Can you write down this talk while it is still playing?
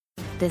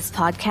This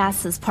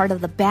podcast is part of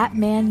the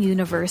Batman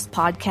Universe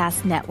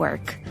Podcast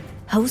Network,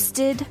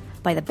 hosted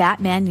by the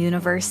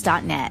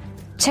BatmanUniverse.net.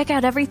 Check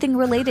out everything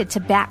related to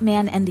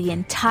Batman and the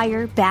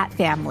entire Bat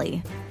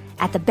family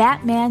at the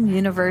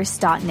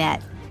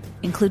BatmanUniverse.net,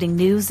 including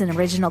news and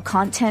original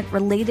content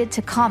related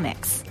to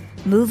comics,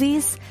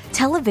 movies,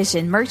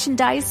 television,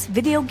 merchandise,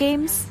 video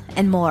games,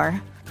 and more.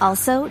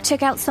 Also,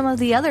 check out some of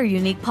the other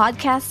unique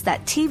podcasts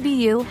that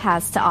TBU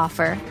has to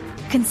offer.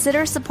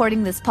 Consider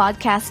supporting this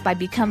podcast by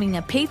becoming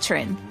a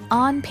patron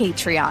on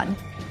Patreon.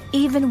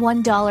 Even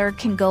 $1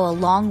 can go a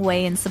long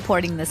way in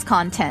supporting this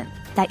content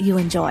that you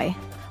enjoy.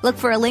 Look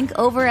for a link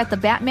over at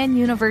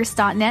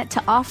thebatmanuniverse.net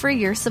to offer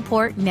your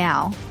support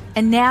now.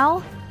 And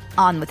now,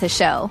 on with the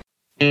show.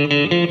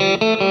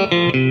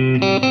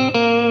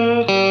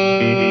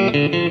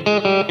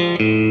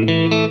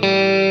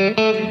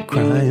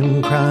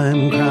 Crime,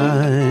 crime,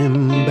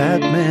 crime.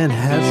 Batman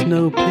has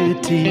no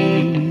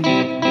pity.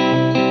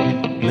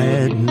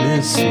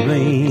 Madness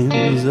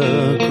reigns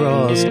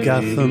across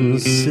Gotham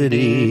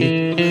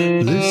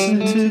City.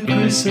 Listen to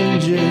Chris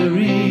and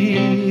Jerry.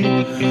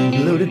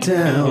 Load it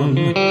down.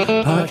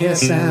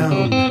 Podcast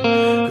sound.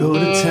 Go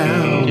to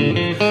town.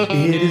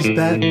 It is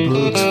Bat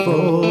Books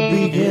for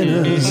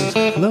beginners.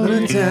 Load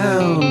it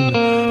down.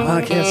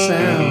 Podcast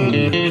sound.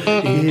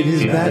 It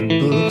is Bat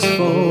Books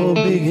for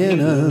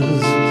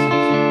beginners.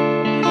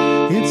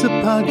 It's a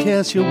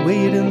podcast you're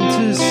waiting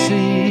to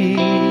see.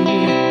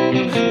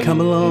 Come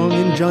along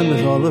and join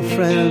with all the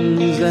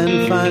friends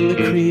and find the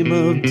cream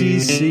of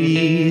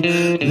DC.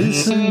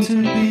 Listen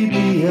to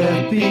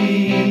BBFB.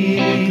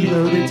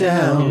 Load it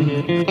down.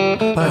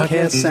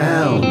 Podcast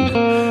sound.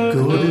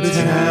 Go to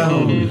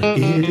town.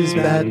 It is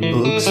Bat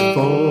Books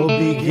for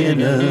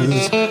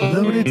beginners.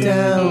 Load it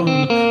down.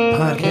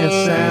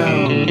 Podcast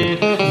sound.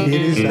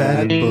 It is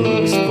Bat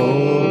Books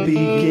for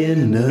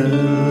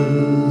beginners.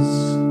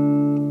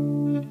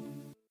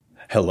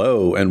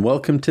 Hello, and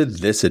welcome to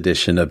this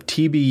edition of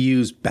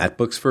TBU's Bat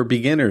Books for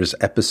Beginners,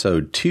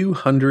 episode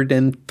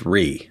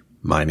 203.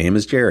 My name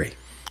is Jerry.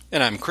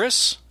 And I'm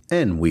Chris.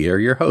 And we are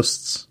your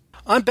hosts.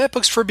 On Bat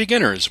Books for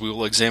Beginners, we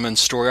will examine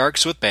story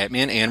arcs with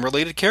Batman and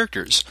related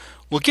characters.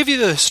 We'll give you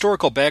the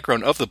historical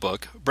background of the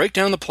book, break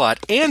down the plot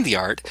and the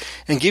art,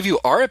 and give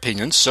you our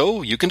opinions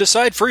so you can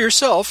decide for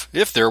yourself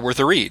if they're worth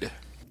a read.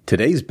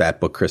 Today's Bat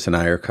Book Chris and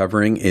I are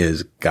covering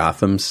is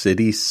Gotham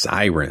City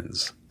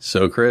Sirens.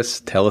 So,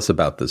 Chris, tell us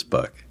about this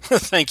book.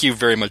 Thank you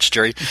very much,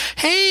 Jerry.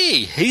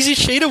 Hey, Hazy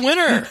Shade of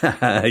Winter.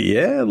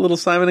 Yeah, little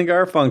Simon and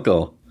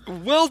Garfunkel.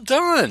 Well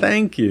done.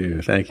 Thank you.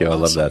 Awesome. I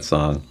love that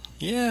song.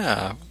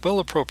 Yeah, well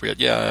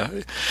appropriate. Yeah.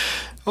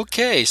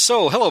 Okay,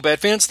 so hello, Bat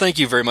fans. Thank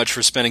you very much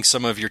for spending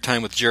some of your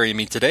time with Jerry and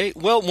me today.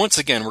 Well, once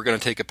again, we're going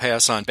to take a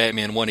pass on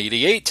Batman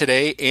 188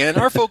 today, and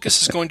our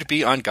focus is going to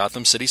be on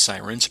Gotham City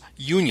Sirens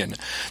Union.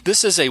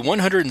 This is a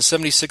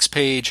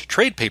 176-page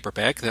trade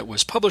paperback that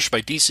was published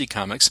by DC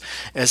Comics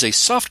as a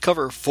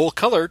softcover,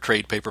 full-color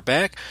trade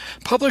paperback,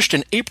 published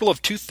in April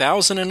of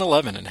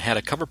 2011 and had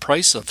a cover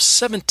price of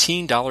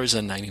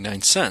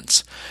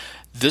 $17.99.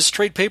 This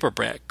trade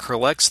paperback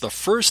collects the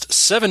first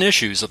 7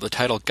 issues of the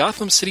title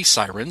Gotham City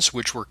Sirens,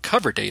 which were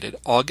cover dated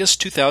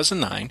August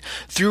 2009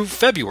 through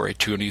February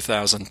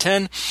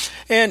 2010,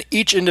 and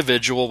each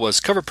individual was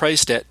cover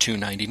priced at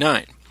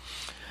 $2.99.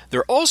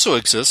 There also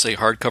exists a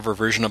hardcover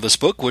version of this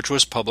book, which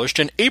was published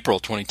in April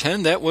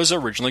 2010 that was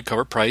originally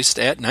cover priced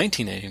at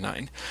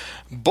 $19.99.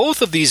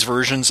 Both of these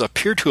versions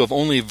appear to have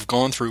only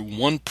gone through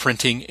one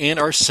printing and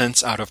are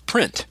since out of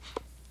print.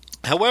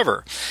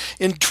 However,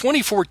 in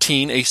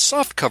 2014, a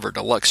softcover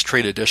deluxe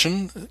trade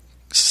edition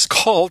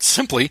called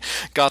simply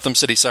Gotham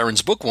City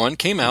Sirens Book 1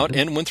 came out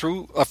and went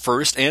through a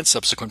first and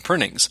subsequent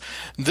printings.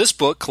 This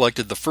book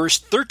collected the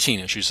first 13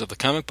 issues of the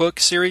comic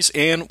book series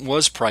and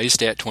was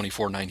priced at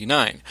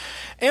 $24.99.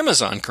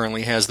 Amazon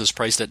currently has this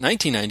priced at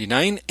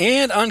 $19.99,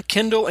 and on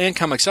Kindle and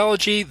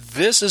Comixology,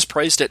 this is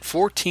priced at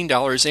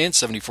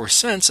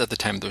 $14.74 at the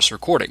time of this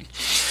recording.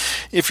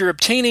 If you're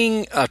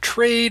obtaining a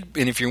trade,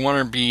 and if you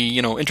want to be,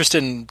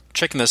 interested in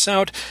checking this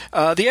out,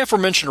 the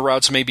aforementioned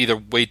routes may be the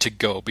way to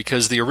go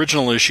because the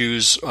original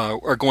issues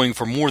are going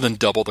for more than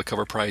double the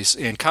cover price,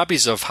 and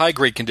copies of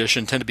high-grade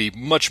condition tend to be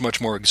much,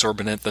 much more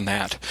exorbitant than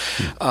that.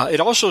 It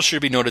also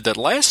should be noted that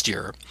last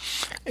year,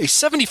 a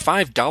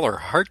 $75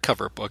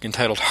 hardcover book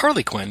entitled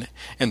Harley Quinn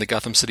and the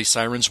Gotham City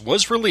Sirens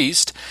was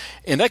released,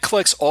 and that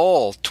collects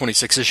all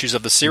 26 issues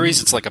of the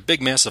series. It's like a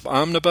big, massive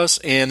omnibus,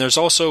 and there's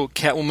also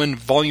Catwoman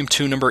Volume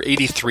 2, number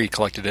 83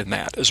 collected in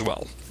that as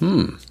well.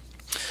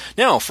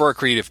 Now, for our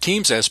creative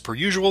teams, as per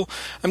usual,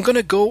 I'm going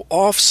to go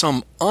off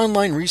some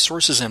online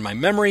resources and my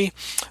memory.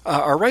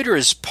 Our writer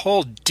is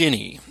Paul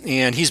Dini,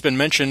 and he's been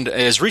mentioned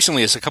as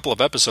recently as a couple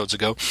of episodes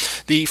ago.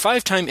 The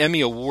 5-time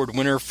Emmy Award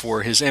winner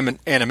for his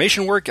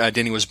animation work.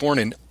 Dini was born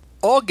in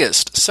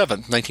August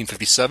 7th,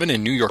 1957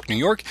 in New York, New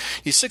York.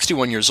 He's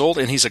 61 years old,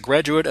 and he's a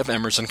graduate of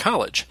Emerson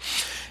College.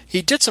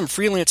 He did some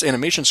freelance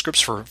animation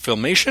scripts for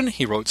Filmation.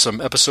 He wrote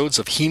some episodes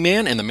of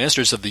He-Man and the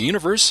Masters of the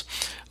Universe.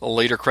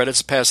 Later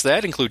credits past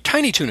that include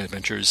Tiny Toon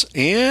Adventures.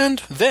 And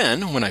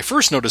then, when I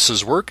first noticed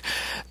his work,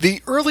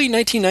 the early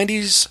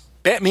 1990s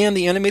Batman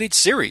the Animated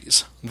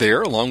Series.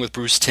 There, along with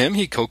Bruce Timm,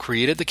 he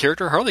co-created the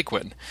character Harley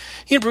Quinn.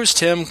 He and Bruce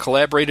Timm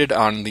collaborated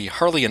on the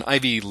Harley and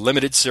Ivy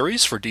Limited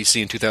series for DC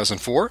in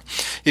 2004.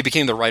 He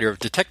became the writer of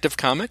Detective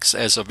Comics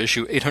as of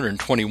issue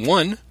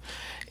 821,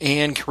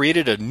 and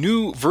created a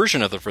new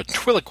version of the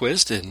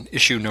Ventriloquist in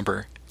issue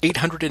number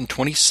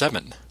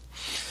 827.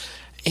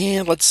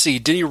 And let's see,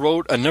 Diddy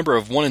wrote a number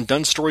of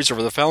one-and-done stories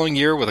over the following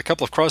year with a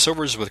couple of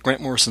crossovers with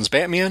Grant Morrison's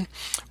Batman.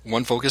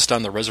 One focused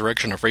on the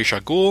resurrection of Ra's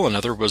al Ghul,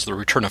 another was the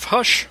return of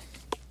Hush.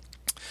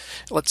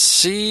 Let's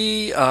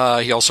see,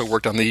 he also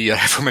worked on the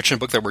aforementioned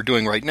book that we're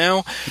doing right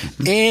now,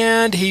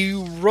 and he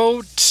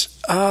wrote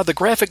the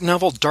graphic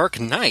novel Dark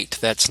Knight,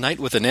 that's Night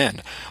with an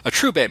N, a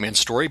true Batman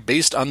story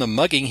based on the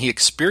mugging he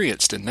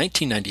experienced in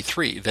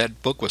 1993.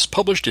 That book was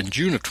published in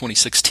June of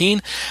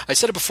 2016. I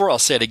said it before, I'll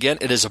say it again,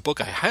 it is a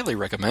book I highly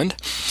recommend.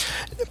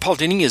 Paul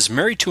Dini is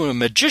married to a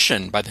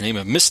magician by the name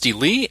of Misty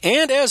Lee,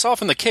 and as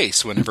often the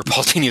case, whenever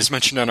Paul Dini is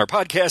mentioned on our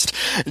podcast,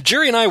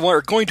 Jerry and I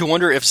are going to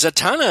wonder if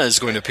Zatanna is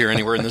going to appear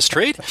anywhere in this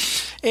trade,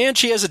 and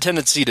she has a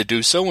tendency to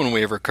do so when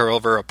we ever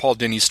cover a Paul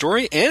Dini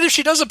story, and if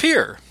she does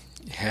appear,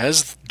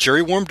 has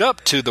Jerry warmed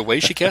up to the way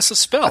she casts a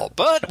spell,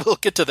 but we'll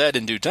get to that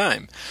in due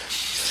time.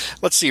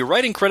 Let's see,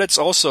 writing credits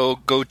also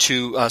go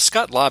to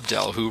Scott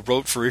Lobdell, who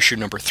wrote for issue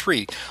number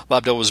 3.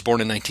 Lobdell was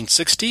born in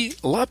 1960.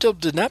 Lobdell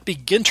did not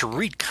begin to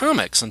read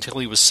comics until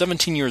he was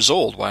 17 years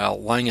old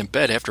while lying in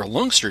bed after a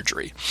lung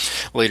surgery.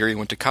 Later he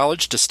went to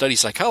college to study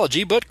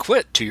psychology, but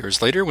quit 2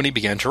 years later when he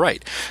began to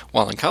write.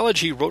 While in college,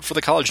 he wrote for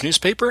the college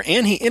newspaper,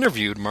 and he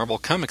interviewed Marvel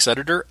Comics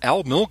editor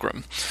Al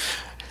Milgrom.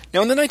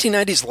 Now, in the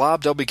 1990s,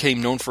 Lobdell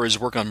became known for his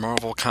work on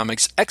Marvel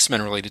Comics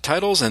X-Men related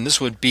titles, and this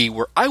would be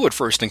where I would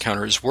first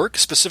encounter his work,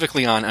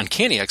 specifically on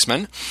Uncanny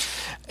X-Men.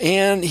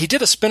 And he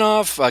did a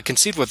spin-off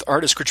conceived with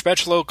artist Rich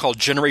Bachalo called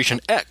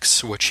Generation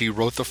X, which he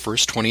wrote the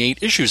first 28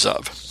 issues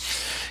of.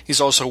 He's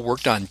also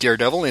worked on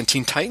Daredevil and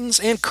Teen Titans,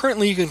 and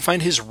currently you can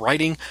find his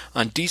writing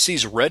on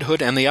DC's Red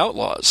Hood and the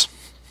Outlaws.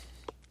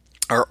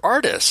 Our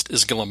artist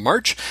is Guillem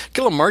March.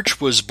 Guillem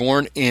March was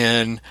born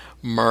in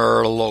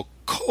Marloco,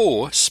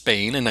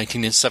 Spain in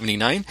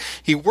 1979.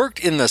 He worked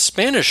in the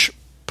Spanish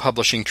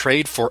publishing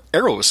trade for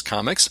Eros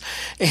Comics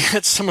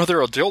and some other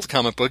adult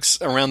comic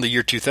books around the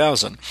year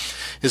 2000.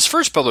 His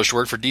first published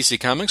work for DC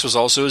Comics was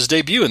also his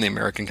debut in the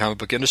American comic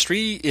book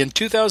industry in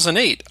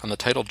 2008 on the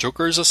title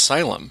Joker's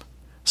Asylum,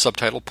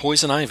 subtitled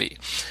Poison Ivy.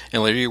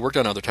 And later he worked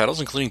on other titles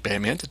including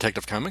Batman,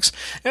 Detective Comics,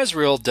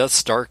 Azrael,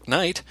 Death's Dark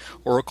Knight,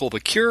 Oracle the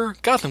Cure,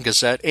 Gotham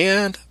Gazette,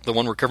 and the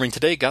one we're covering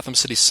today, Gotham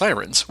City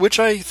Sirens, which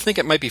I think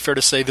it might be fair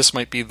to say this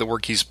might be the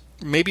work he's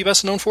maybe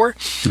best known for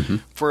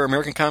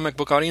American comic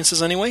book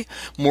audiences anyway.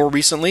 More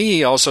recently,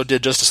 he also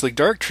did Justice League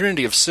Dark,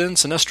 Trinity of Sin,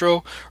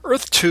 Sinestro,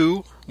 Earth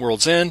 2,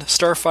 World's End,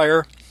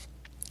 Starfire,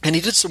 and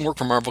he did some work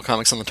for Marvel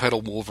Comics on the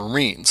title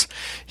Wolverines.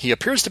 He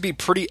appears to be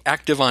pretty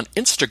active on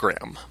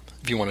Instagram,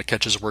 if you want to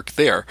catch his work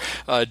there.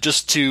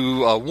 Just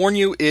to warn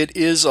you, it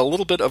is a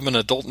little bit of an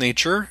adult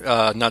nature,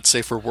 not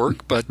safe for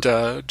work, but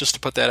just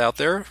to put that out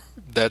there,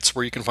 that's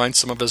where you can find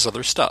some of his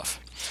other stuff.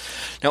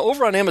 Now,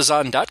 over on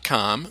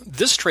Amazon.com,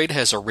 this trade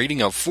has a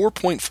rating of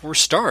 4.4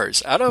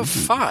 stars out of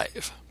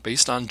 5,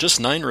 based on just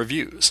 9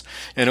 reviews.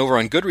 And over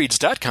on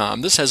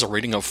Goodreads.com, this has a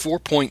rating of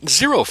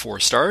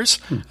 4.04 stars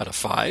out of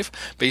 5,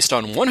 based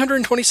on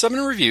 127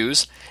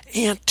 reviews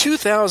and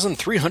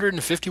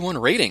 2,351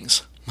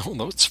 ratings. Oh,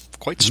 those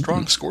quite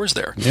strong scores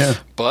there. Yeah.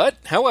 But,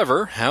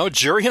 however, how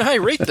Jerry and I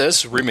rate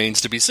this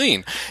remains to be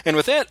seen. And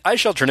with that, I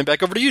shall turn it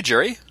back over to you,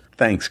 Jerry.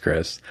 Thanks,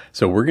 Chris.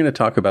 So we're going to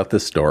talk about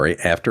this story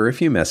after a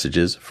few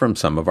messages from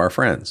some of our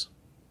friends.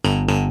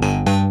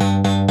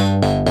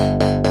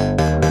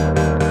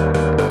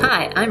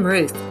 Hi, I'm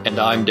Ruth. And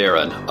I'm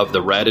Darren of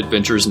the Rad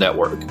Adventures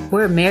Network.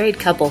 We're a married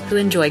couple who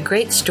enjoy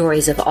great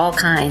stories of all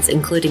kinds,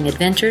 including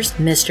adventures,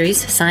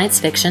 mysteries, science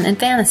fiction, and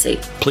fantasy.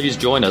 Please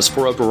join us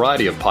for a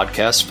variety of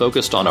podcasts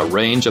focused on a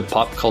range of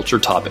pop culture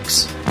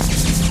topics.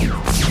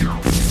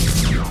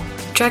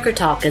 Trekker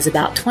Talk is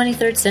about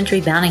 23rd century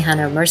bounty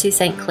hunter Mercy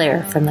St.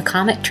 Clair from the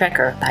comic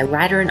Trekker by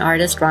writer and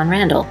artist Ron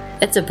Randall.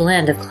 It's a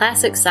blend of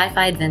classic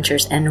sci-fi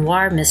adventures and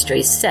noir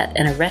mysteries set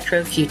in a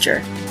retro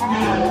future.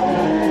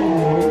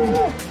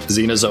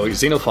 Xenozoic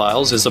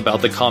Xenophiles is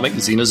about the comic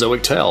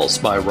Xenozoic Tales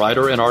by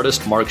writer and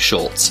artist Mark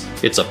Schultz.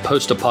 It's a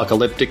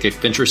post-apocalyptic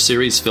adventure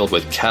series filled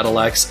with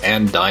Cadillacs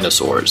and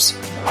dinosaurs.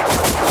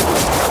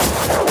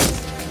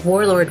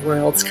 Warlord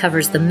Worlds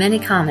covers the many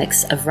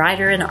comics of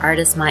writer and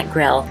artist Mike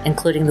Grell,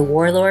 including The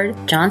Warlord,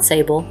 John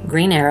Sable,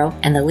 Green Arrow,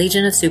 and the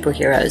Legion of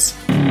Superheroes.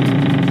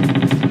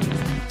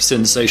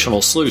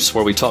 Sensational Sleuths,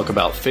 where we talk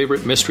about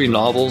favorite mystery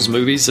novels,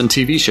 movies, and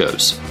TV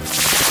shows.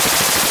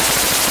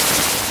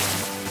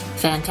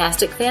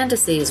 Fantastic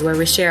Fantasies, where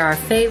we share our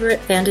favorite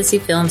fantasy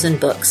films and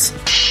books.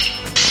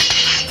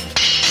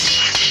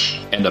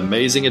 and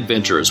Amazing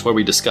Adventures, where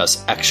we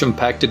discuss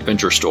action-packed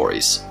adventure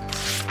stories.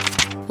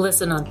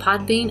 Listen on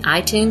Podbean,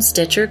 iTunes,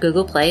 Stitcher,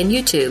 Google Play, and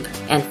YouTube.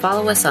 And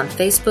follow us on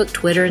Facebook,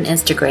 Twitter, and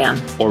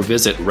Instagram. Or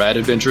visit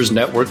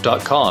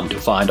radadventuresnetwork.com to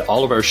find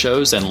all of our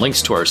shows and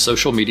links to our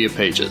social media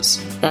pages.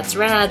 That's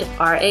RAD,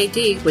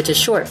 R-A-D, which is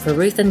short for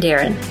Ruth and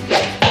Darren.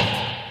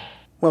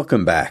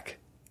 Welcome back.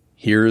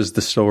 Here is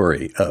the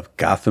story of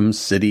Gotham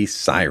City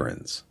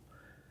Sirens.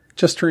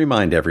 Just to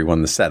remind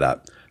everyone the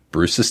setup,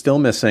 Bruce is still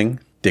missing,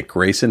 Dick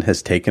Grayson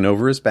has taken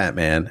over as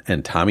Batman,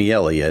 and Tommy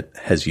Elliott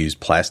has used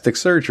plastic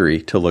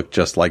surgery to look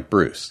just like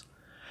Bruce.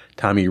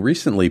 Tommy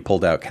recently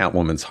pulled out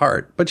Catwoman's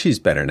heart, but she's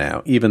better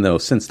now, even though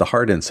since the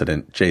heart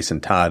incident,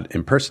 Jason Todd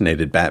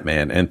impersonated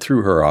Batman and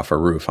threw her off a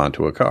roof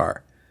onto a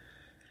car.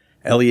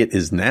 Elliott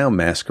is now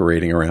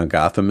masquerading around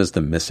Gotham as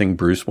the missing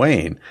Bruce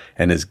Wayne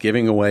and is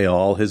giving away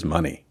all his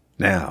money.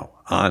 Now,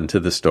 on to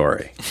the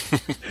story.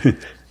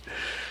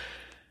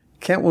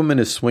 Catwoman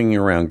is swinging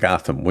around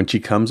Gotham when she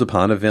comes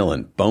upon a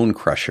villain, Bone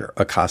Crusher,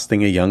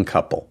 accosting a young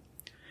couple.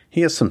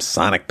 He has some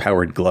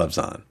sonic-powered gloves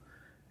on.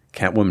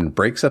 Catwoman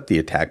breaks up the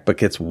attack but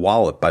gets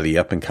walloped by the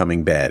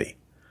up-and-coming baddie.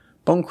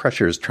 Bone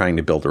Crusher is trying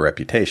to build a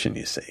reputation,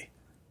 you see.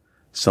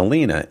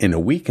 Selina, in a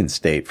weakened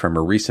state from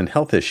her recent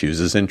health issues,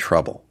 is in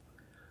trouble.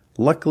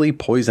 Luckily,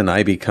 Poison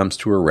Ivy comes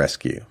to her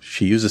rescue.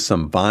 She uses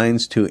some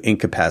vines to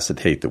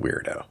incapacitate the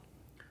weirdo.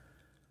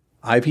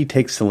 Ivy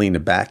takes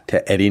Selina back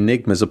to Eddie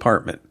Nigma's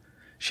apartment.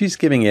 She's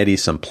giving Eddie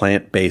some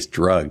plant-based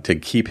drug to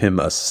keep him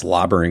a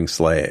slobbering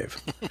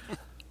slave.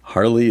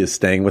 Harley is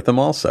staying with them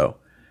also.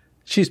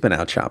 She's been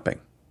out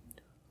shopping.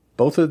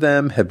 Both of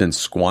them have been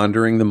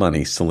squandering the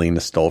money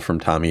Selina stole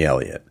from Tommy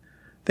Elliott.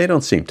 They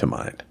don't seem to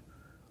mind.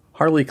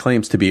 Harley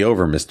claims to be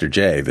over Mr.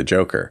 J, the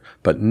Joker,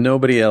 but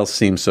nobody else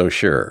seems so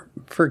sure,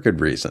 for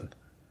good reason.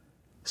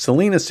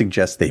 Selina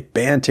suggests they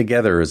band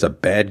together as a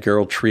bad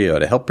girl trio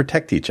to help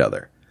protect each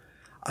other.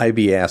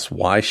 Ivy asks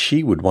why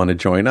she would want to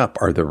join up.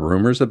 Are the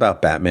rumors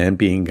about Batman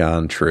being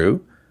gone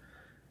true?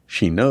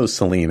 She knows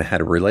Selina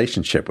had a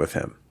relationship with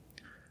him.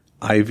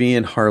 Ivy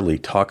and Harley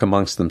talk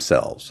amongst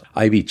themselves.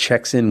 Ivy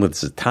checks in with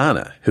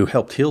Zatanna, who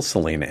helped heal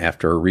Selina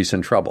after her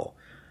recent trouble.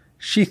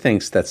 She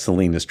thinks that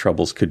Selina's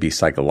troubles could be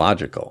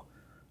psychological.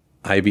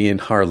 Ivy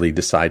and Harley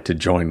decide to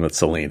join with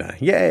Selina.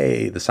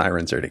 Yay, the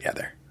Sirens are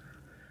together.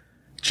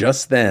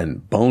 Just then,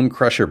 Bone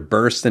Crusher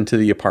bursts into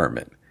the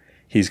apartment.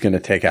 He's going to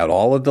take out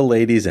all of the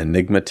ladies and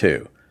Nigma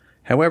too.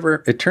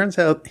 However, it turns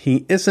out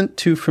he isn't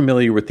too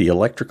familiar with the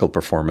electrical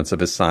performance of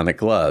his sonic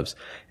gloves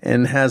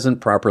and hasn't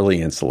properly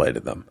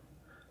insulated them.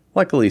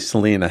 Luckily,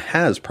 Selina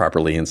has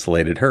properly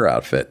insulated her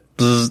outfit.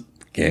 Bzz,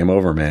 game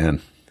over, man.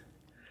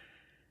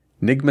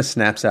 Nigma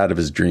snaps out of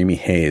his dreamy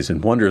haze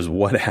and wonders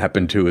what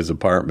happened to his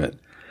apartment.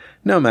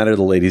 No matter,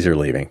 the ladies are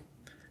leaving.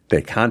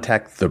 They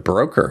contact the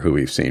broker who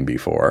we've seen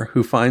before,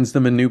 who finds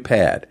them a new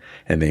pad,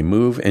 and they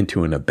move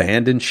into an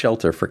abandoned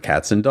shelter for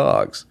cats and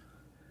dogs.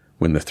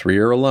 When the three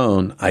are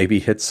alone, Ivy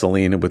hits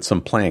Selina with some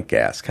plant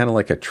gas, kind of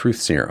like a truth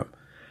serum.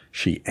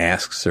 She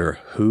asks her,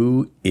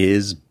 who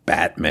is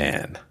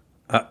Batman?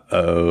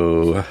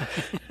 Uh-oh.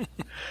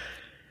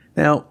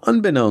 Now,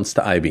 unbeknownst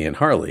to Ivy and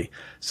Harley,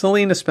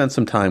 Selina spent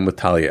some time with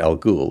Talia al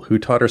Ghul, who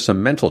taught her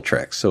some mental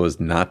tricks so as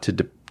not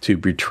to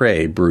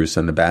betray Bruce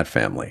and the Bat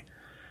family.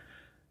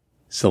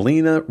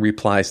 Selina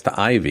replies to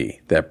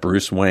Ivy that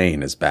Bruce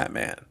Wayne is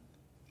Batman,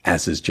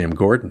 as is Jim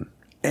Gordon,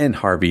 and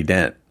Harvey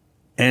Dent,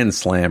 and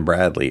Slam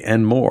Bradley,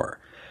 and more.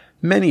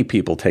 Many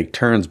people take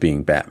turns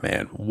being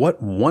Batman.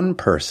 What one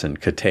person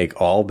could take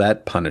all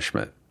that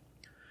punishment?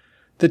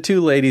 The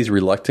two ladies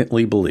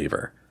reluctantly believe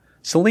her.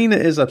 Selina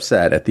is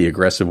upset at the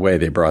aggressive way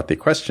they brought the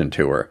question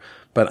to her,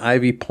 but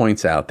Ivy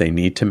points out they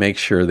need to make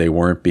sure they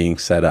weren't being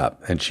set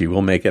up, and she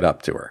will make it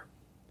up to her.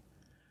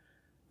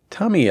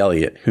 Tommy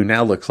Elliott, who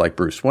now looks like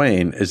Bruce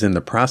Wayne, is in the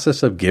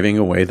process of giving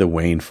away the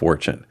Wayne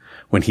fortune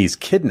when he's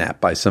kidnapped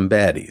by some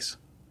baddies.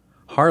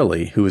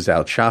 Harley, who is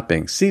out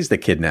shopping, sees the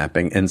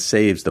kidnapping and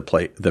saves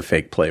the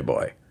fake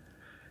playboy.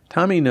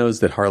 Tommy knows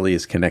that Harley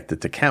is connected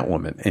to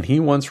Catwoman, and he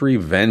wants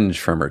revenge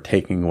from her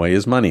taking away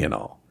his money and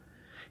all.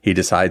 He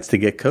decides to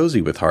get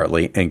cozy with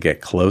Harley and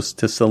get close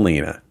to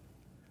Selina.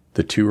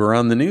 The two are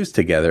on the news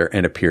together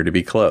and appear to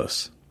be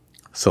close.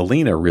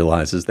 Selina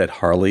realizes that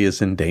Harley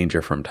is in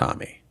danger from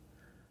Tommy.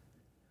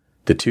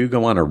 The two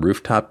go on a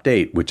rooftop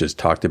date, which is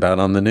talked about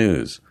on the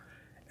news.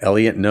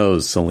 Elliot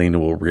knows Selina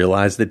will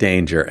realize the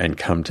danger and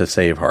come to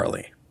save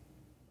Harley.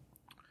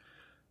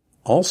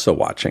 Also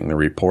watching the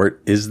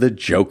report is the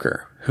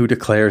Joker, who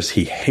declares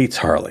he hates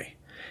Harley.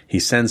 He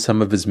sends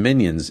some of his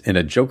minions in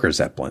a Joker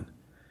Zeppelin.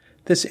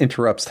 This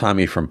interrupts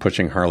Tommy from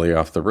pushing Harley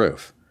off the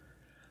roof.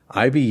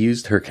 Ivy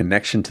used her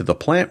connection to the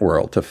plant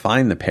world to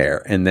find the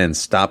pair and then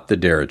stop the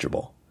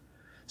dirigible.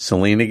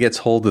 Selina gets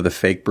hold of the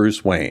fake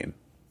Bruce Wayne.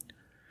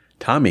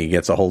 Tommy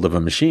gets a hold of a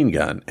machine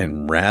gun,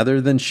 and rather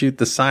than shoot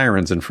the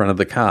sirens in front of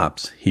the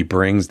cops, he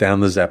brings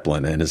down the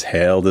Zeppelin and is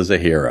hailed as a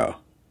hero.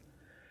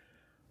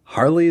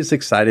 Harley is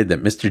excited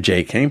that Mr.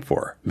 J came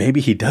for her.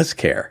 Maybe he does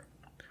care.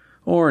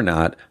 Or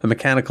not, a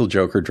mechanical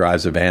Joker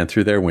drives a van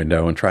through their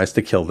window and tries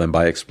to kill them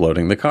by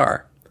exploding the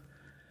car.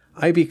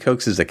 Ivy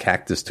coaxes a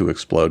cactus to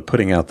explode,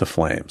 putting out the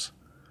flames.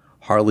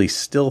 Harley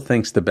still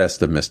thinks the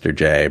best of Mr.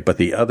 J, but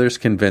the others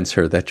convince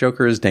her that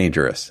Joker is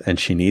dangerous and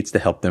she needs to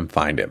help them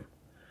find him.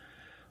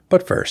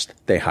 But first,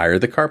 they hire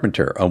the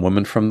carpenter, a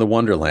woman from the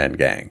Wonderland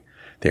gang.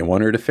 They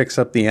want her to fix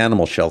up the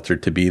animal shelter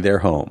to be their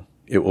home.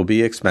 It will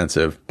be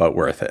expensive, but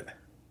worth it.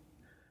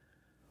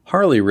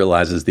 Harley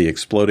realizes the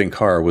exploding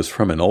car was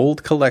from an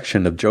old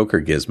collection of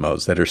Joker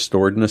gizmos that are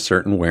stored in a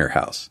certain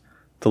warehouse.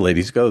 The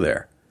ladies go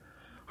there.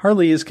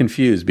 Harley is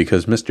confused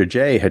because Mr.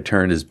 J had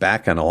turned his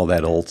back on all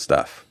that old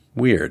stuff.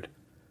 Weird.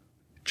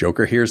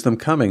 Joker hears them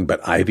coming,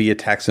 but Ivy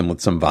attacks him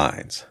with some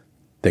vines.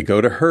 They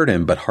go to hurt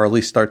him, but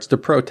Harley starts to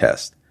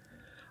protest.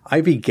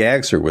 Ivy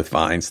gags her with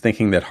vines,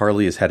 thinking that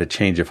Harley has had a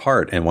change of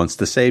heart and wants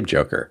to save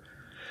Joker.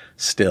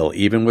 Still,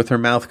 even with her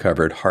mouth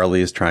covered,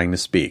 Harley is trying to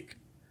speak.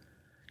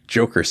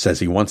 Joker says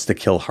he wants to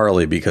kill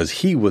Harley because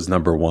he was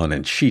number one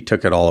and she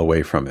took it all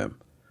away from him.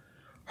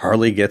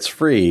 Harley gets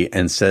free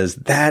and says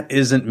that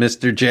isn't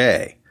Mr.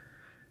 J.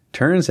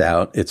 Turns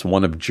out it's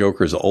one of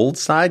Joker's old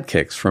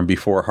sidekicks from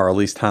before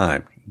Harley's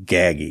time,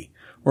 Gaggy,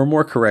 or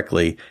more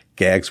correctly,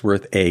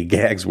 Gagsworth A.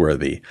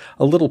 Gagsworthy,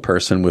 a little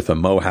person with a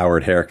Mo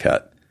Howard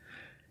haircut.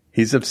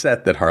 He's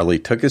upset that Harley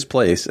took his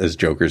place as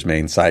Joker's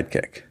main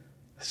sidekick.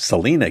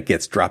 Selina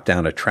gets dropped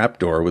down a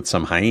trapdoor with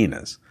some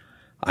hyenas.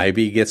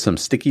 Ivy gets some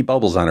sticky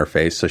bubbles on her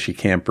face so she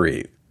can't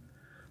breathe.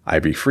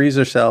 Ivy frees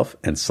herself,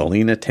 and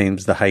Selina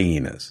tames the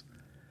hyenas.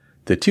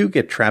 The two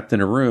get trapped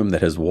in a room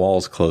that has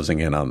walls closing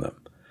in on them.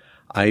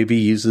 Ivy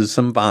uses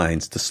some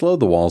vines to slow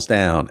the walls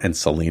down, and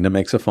Selina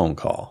makes a phone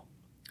call.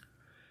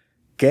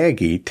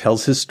 Gaggy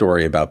tells his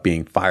story about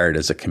being fired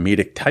as a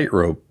comedic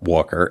tightrope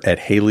walker at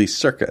Haley's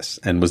Circus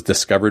and was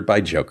discovered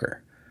by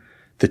Joker.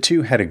 The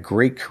two had a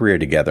great career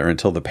together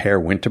until the pair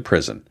went to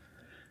prison.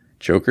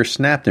 Joker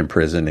snapped in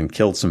prison and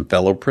killed some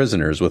fellow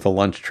prisoners with a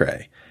lunch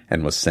tray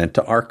and was sent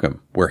to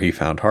Arkham, where he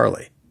found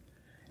Harley.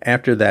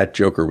 After that,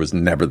 Joker was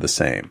never the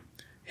same.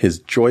 His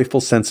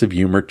joyful sense of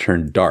humor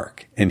turned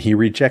dark, and he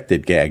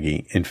rejected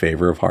Gaggy in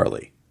favor of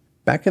Harley.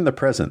 Back in the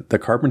present, the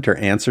carpenter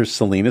answers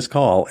Selina's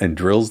call and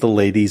drills the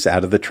ladies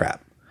out of the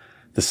trap.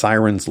 The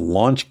sirens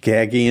launch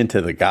Gaggy into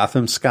the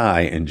Gotham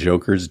sky in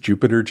Joker's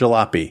Jupiter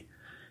Jalopy.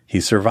 He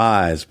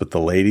survives, but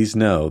the ladies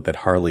know that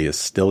Harley is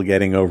still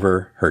getting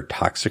over her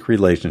toxic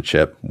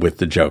relationship with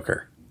the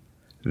Joker.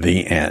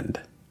 The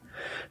end.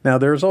 Now,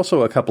 there's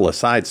also a couple of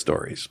side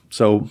stories.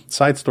 So,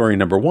 side story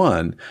number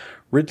 1,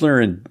 Riddler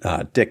and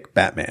Dick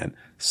Batman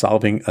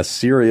solving a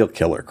serial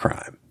killer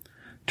crime.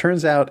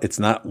 Turns out it's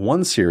not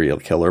one serial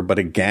killer, but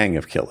a gang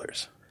of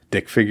killers.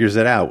 Dick figures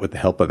it out with the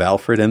help of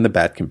Alfred and the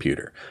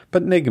Batcomputer,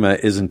 but Nigma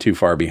isn't too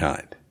far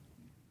behind.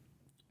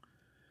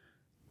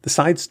 The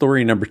side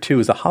story number 2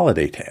 is a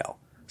holiday tale.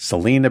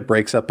 Selina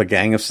breaks up a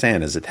gang of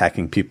Santas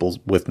attacking people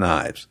with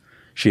knives.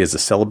 She has a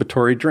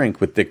celebratory drink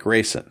with Dick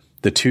Grayson.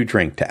 The two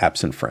drink to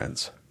absent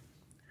friends.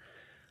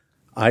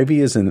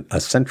 Ivy is in a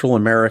Central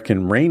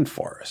American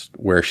rainforest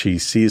where she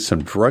sees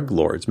some drug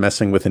lords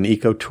messing with an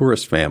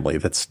eco-tourist family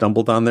that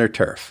stumbled on their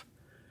turf.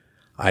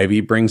 Ivy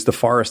brings the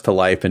forest to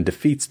life and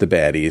defeats the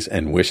baddies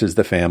and wishes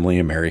the family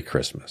a Merry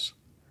Christmas.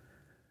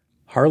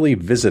 Harley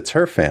visits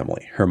her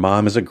family. Her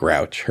mom is a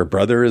grouch, her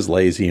brother is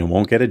lazy and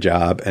won't get a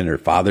job, and her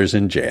father's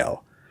in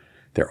jail.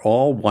 They're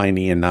all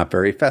whiny and not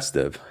very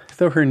festive,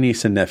 though her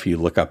niece and nephew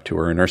look up to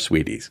her and are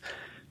sweeties.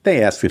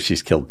 They ask if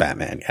she's killed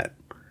Batman yet.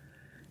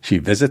 She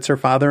visits her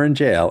father in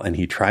jail, and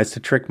he tries to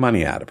trick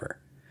money out of her.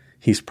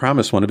 He's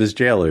promised one of his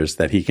jailers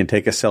that he can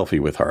take a selfie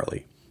with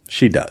Harley.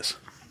 She does.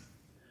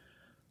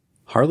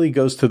 Harley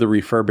goes to the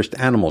refurbished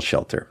animal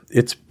shelter.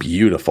 It's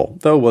beautiful,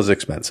 though it was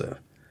expensive.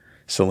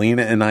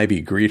 Selina and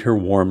Ivy greet her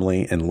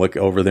warmly and look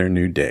over their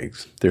new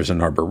digs. There's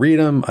an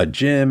arboretum, a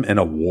gym, and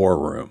a war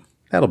room.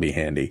 That'll be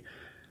handy.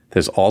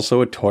 There's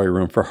also a toy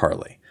room for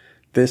Harley.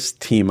 This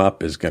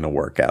team-up is going to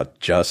work out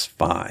just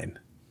fine.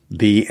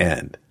 The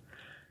end.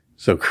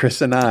 So Chris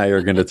and I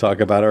are going to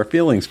talk about our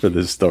feelings for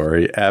this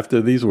story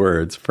after these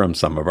words from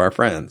some of our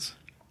friends.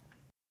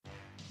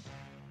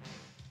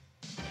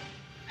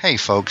 Hey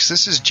folks,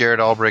 this is Jared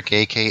Albrick,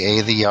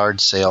 aka the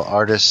Yard Sale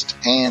Artist,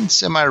 and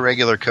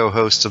semi-regular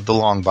co-host of the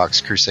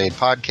Longbox Crusade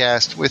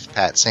podcast with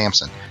Pat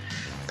Sampson.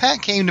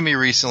 Pat came to me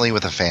recently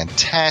with a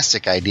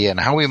fantastic idea on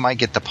how we might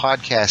get the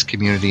podcast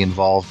community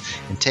involved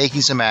in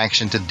taking some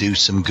action to do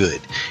some good.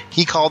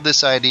 He called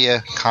this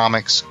idea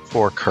Comics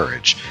for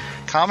Courage.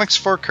 Comics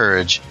for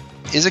Courage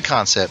is a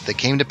concept that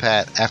came to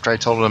Pat after I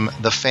told him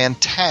the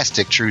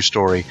fantastic true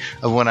story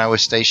of when I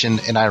was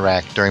stationed in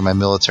Iraq during my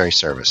military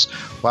service.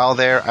 While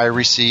there, I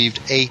received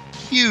a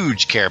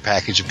huge care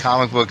package of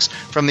comic books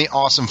from the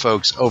awesome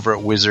folks over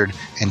at Wizard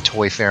and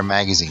Toy Fair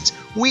magazines.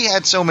 We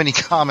had so many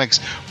comics,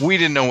 we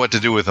didn't know what to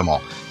do with them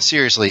all.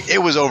 Seriously,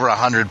 it was over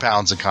 100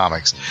 pounds of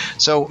comics.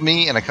 So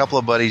me and a couple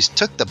of buddies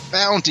took the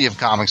bounty of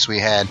comics we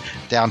had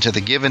down to the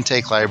Give and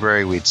Take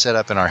library we'd set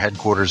up in our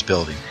headquarters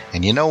building.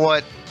 And you know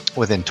what?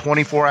 Within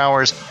 24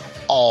 hours,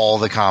 all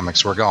the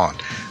comics were gone.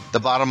 The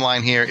bottom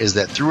line here is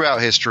that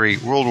throughout history,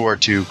 World War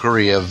II,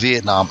 Korea,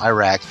 Vietnam,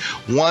 Iraq,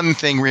 one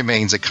thing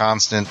remains a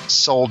constant: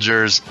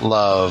 soldiers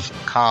love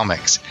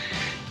comics.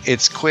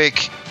 It's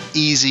quick,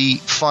 easy,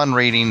 fun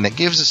reading that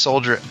gives a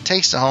soldier a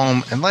taste of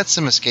home and lets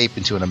them escape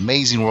into an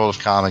amazing world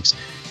of comics,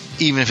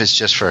 even if it's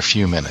just for a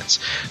few minutes.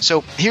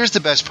 So here's the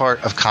best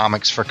part of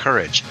Comics for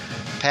Courage.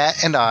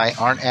 Pat and I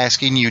aren't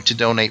asking you to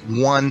donate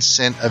 1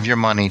 cent of your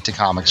money to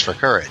Comics for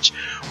Courage.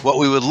 What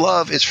we would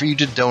love is for you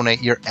to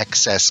donate your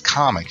excess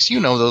comics.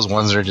 You know, those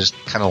ones that are just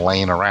kind of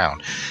laying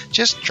around.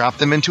 Just drop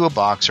them into a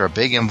box or a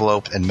big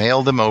envelope and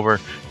mail them over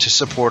to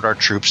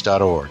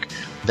supportourtroops.org.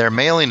 Their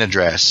mailing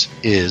address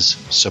is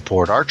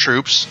Support Our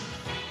Troops,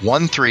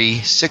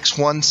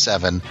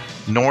 13617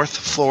 North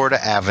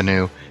Florida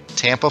Avenue,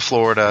 Tampa,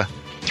 Florida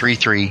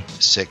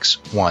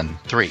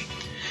 33613.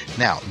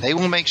 Now, they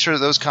will make sure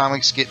those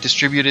comics get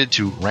distributed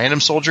to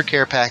Random Soldier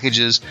Care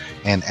Packages,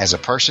 and as a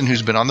person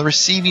who's been on the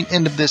receiving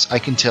end of this, I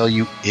can tell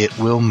you it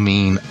will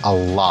mean a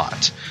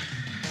lot.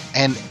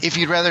 And if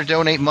you'd rather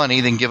donate money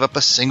than give up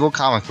a single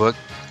comic book,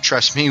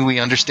 trust me, we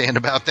understand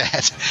about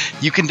that.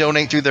 You can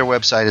donate through their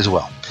website as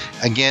well.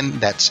 Again,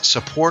 that's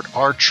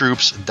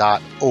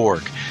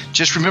supportourtroops.org.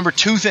 Just remember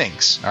 2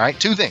 things, all right?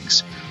 2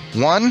 things.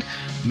 1,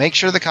 make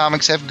sure the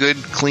comics have good,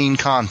 clean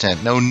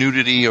content. No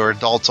nudity or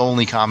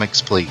adults-only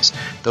comics, please.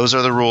 Those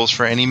are the rules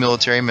for any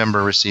military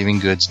member receiving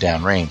goods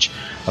downrange.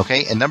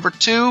 Okay, and number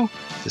 2,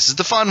 this is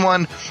the fun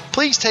one.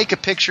 Please take a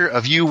picture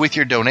of you with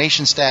your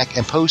donation stack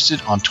and post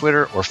it on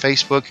Twitter or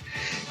Facebook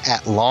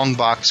at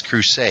Longbox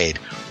Crusade,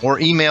 or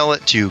email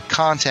it to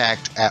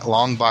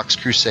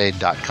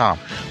contact@longboxcrusade.com.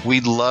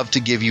 We'd love to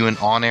give you an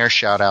on-air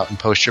shout-out and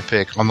post your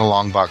pic on the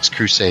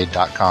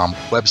longboxcrusade.com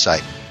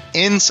website.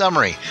 In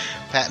summary,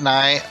 Pat and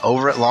I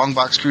over at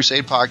Longbox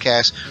Crusade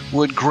Podcast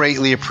would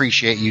greatly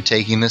appreciate you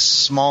taking this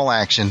small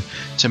action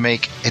to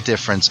make a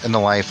difference in the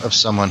life of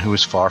someone who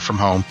is far from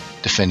home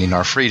defending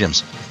our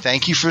freedoms.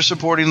 Thank you for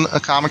supporting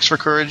the Comics for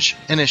Courage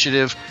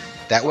initiative.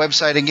 That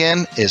website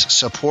again is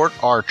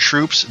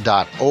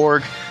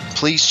supportourtroops.org.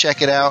 Please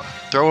check it out.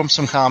 Throw them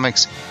some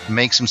comics.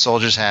 Make some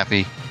soldiers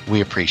happy.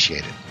 We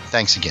appreciate it.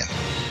 Thanks again.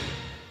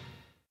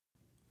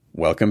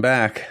 Welcome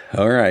back.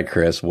 All right,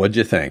 Chris, what'd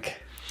you think?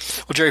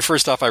 Well, Jerry,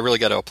 first off, I really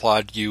got to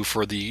applaud you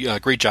for the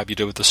great job you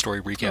did with the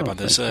story recap on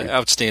this.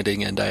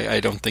 Outstanding, and I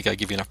don't think I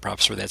give you enough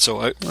props for that.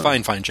 So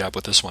fine job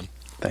with this one.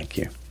 Thank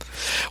you.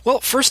 Well,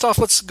 first off,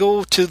 let's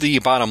go to the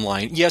bottom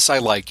line. Yes, I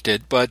liked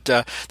it, but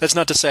that's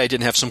not to say I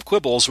didn't have some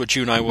quibbles, which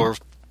you and I will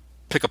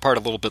pick apart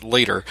a little bit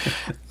later.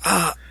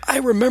 I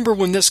remember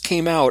when this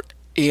came out,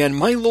 and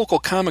my local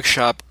comic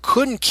shop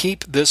couldn't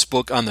keep this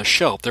book on the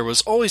shelf. There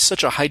was always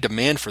such a high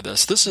demand for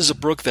this. This is a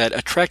book that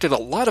attracted a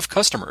lot of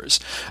customers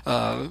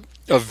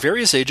of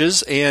various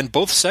ages and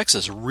both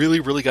sexes really,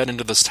 really got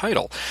into this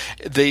title.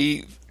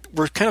 They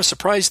were kind of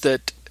surprised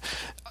that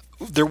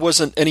there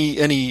wasn't any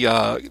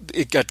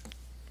it got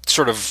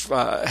sort of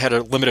had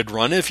a limited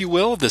run, if you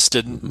will.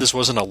 This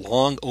wasn't a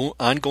long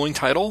ongoing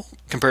title,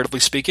 comparatively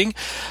speaking.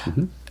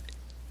 Mm-hmm.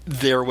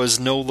 There was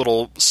no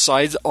little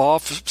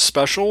side-off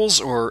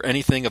specials or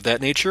anything of that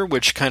nature,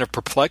 which kind of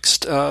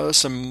perplexed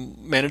some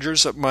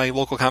managers at my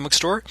local comic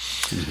store.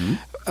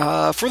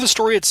 Mm-hmm. For the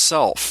story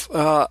itself,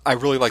 I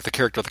really like the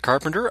character of the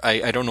Carpenter.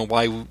 I don't know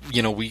why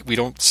we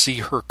don't see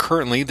her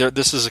currently.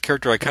 This is a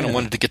character I kind of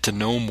wanted to get to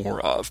know more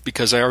of,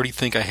 because I already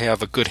think I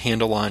have a good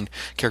handle on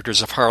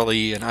characters of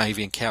Harley and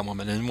Ivy and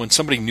Catwoman. And when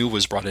somebody new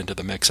was brought into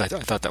the mix, I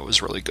thought that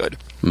was really good.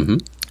 Mm-hmm.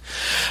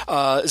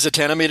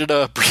 Zatanna made it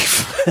a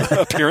brief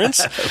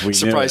appearance.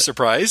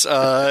 Surprise.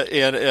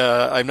 And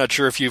I'm not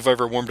sure if you've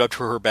ever warmed up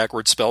to her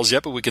backward spells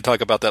yet, but we could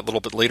talk about that a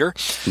little bit later.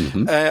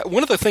 Mm-hmm.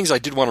 One of the things I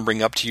did want to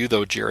bring up to you,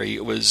 though, Jerry,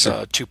 was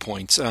 2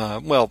 points.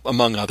 Well,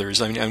 among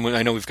others. I mean,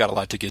 I know we've got a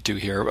lot to get to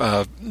here.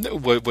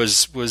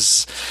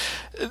 Was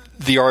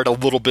the art a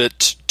little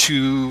bit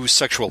too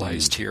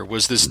sexualized here?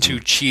 Was this too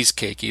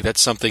cheesecakey? That's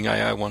something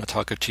I want to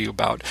talk to you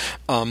about.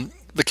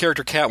 The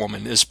character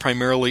Catwoman is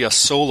primarily a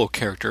solo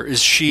character.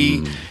 Is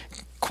she,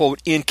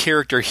 quote, in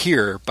character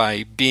here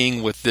by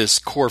being with this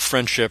core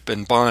friendship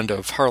and bond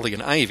of Harley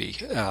and Ivy?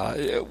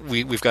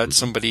 We've got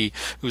somebody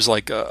who's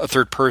like a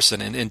third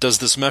person, and does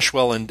this mesh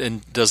well,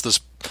 and does this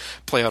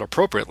play out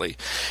appropriately?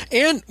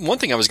 And one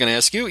thing I was going to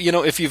ask you,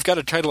 if you've got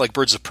a title like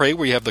Birds of Prey,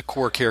 where you have the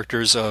core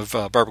characters of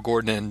Barbara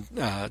Gordon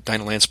and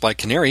Dinah Lance Black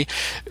Canary,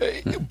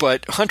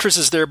 but Huntress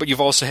is there, but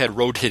you've also had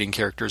road-hitting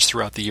characters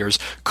throughout the years.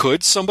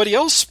 Could somebody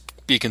else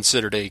be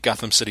considered a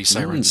Gotham City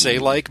siren, say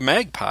like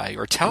Magpie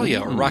or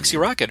Talia or Roxy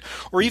Rocket,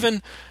 or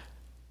even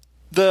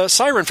the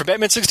Siren from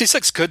Batman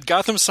 66? Could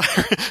Gotham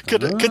Siren?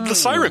 Could the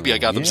Siren be a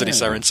Gotham City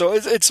siren? So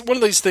it's one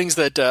of these things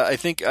that I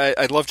think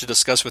I'd love to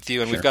discuss with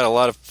you, and we've got a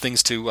lot of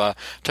things to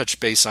touch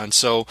base on.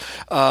 So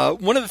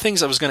one of the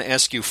things I was going to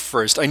ask you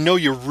first, I know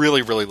you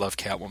really, really love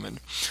Catwoman.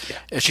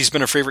 Yeah. She's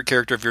been a favorite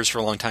character of yours for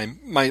a long time,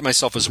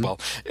 myself as well.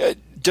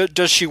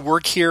 Does she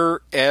work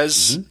here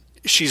as...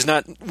 She's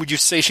not. Would you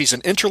say she's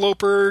an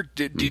interloper?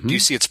 Do you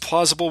see it's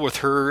plausible with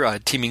her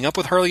teaming up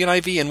with Harley and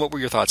Ivy? And what were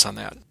your thoughts on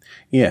that?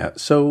 Yeah.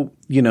 So,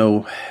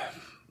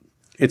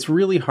 it's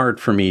really hard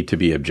for me to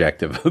be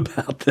objective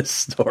about this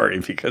story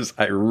because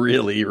I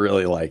really,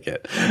 really like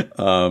it.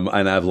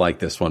 And I've liked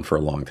this one for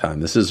a long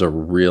time. This is a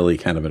really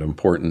kind of an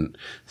important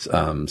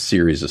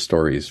series of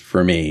stories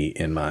for me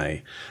in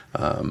my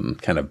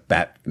kind of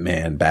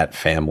Batman, Bat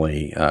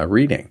family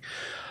reading.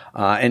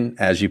 And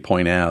as you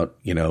point out,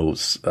 you know,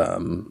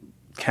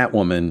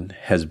 Catwoman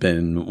has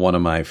been one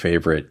of my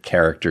favorite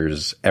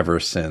characters ever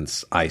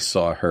since I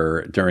saw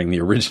her during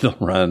the original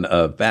run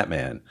of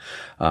Batman,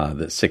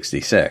 the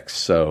 66.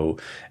 So,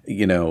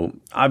 you know,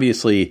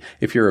 obviously,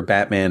 if you're a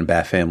Batman,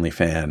 Bat Family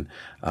fan,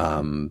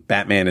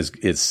 Batman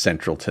is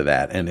central to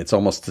that. And it's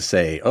almost to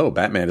say, oh,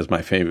 Batman is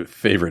my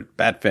favorite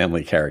Bat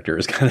Family character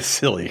is kind of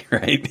silly,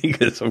 right?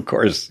 Because, of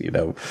course, you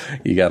know,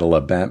 you got to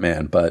love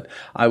Batman. But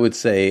I would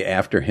say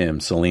after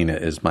him, Selina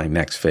is my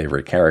next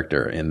favorite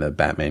character in the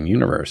Batman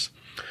universe.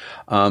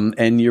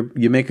 And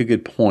you make a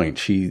good point.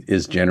 She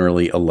is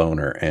generally a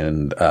loner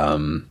and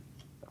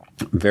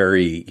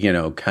very, you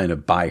know, kind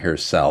of by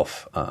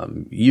herself,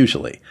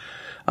 usually.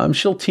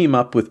 She'll team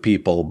up with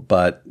people,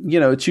 but, you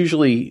know, it's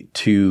usually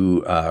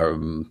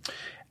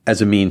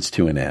as a means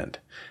to an end,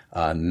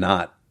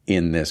 not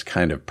in this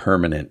kind of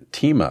permanent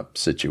team up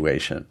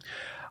situation.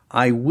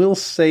 I will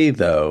say,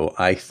 though,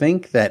 I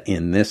think that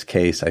in this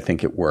case, I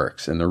think it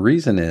works. And the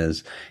reason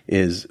is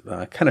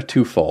kind of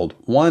twofold.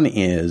 One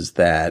is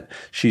that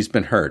she's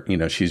been hurt. You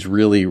know, she's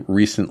really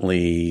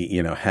recently,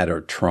 you know, had a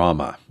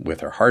trauma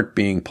with her heart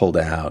being pulled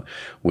out,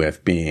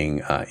 with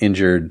being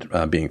injured,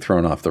 being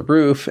thrown off the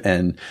roof.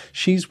 And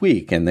she's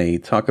weak. And they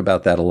talk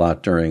about that a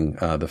lot during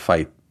the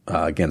fight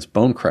against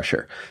Bone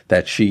Crusher,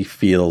 that she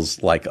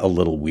feels like a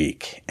little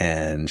weak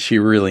and she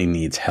really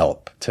needs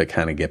help to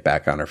kind of get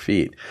back on her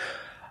feet.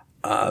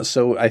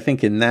 So I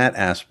think in that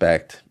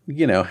aspect,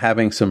 you know,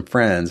 having some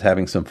friends,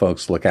 having some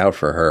folks look out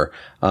for her,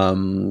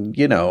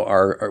 you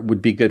know,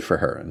 would be good for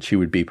her. And she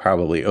would be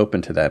probably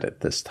open to that at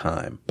this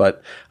time.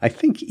 But I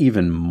think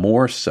even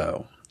more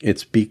so,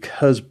 it's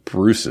because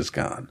Bruce is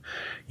gone.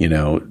 You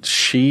know,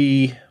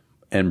 she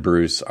and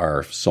Bruce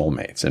are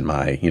soulmates in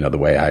my, you know, the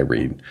way I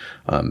read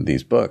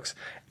these books.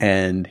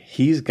 And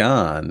he's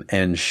gone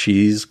and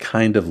she's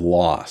kind of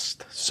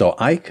lost. So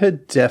I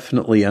could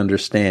definitely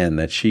understand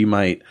that she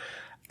might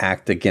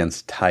act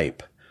against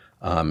type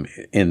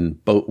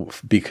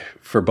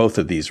for both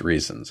of these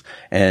reasons,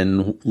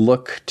 and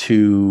look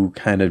to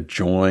kind of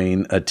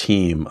join a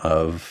team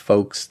of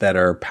folks that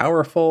are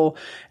powerful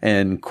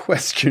and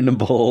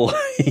questionable.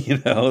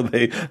 You know,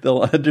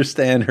 they'll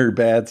understand her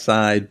bad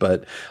side,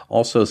 but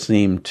also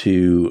seem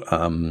to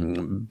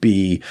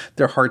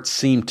their hearts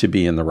seem to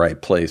be in the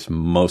right place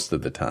most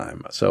of the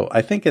time. So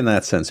I think in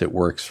that sense it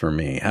works for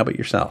me. How about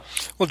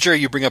yourself? Well, Jerry,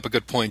 you bring up a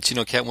good point. You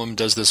know, Catwoman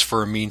does this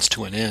for a means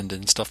to an end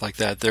and stuff like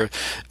that.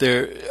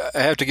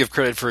 I have to give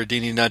credit for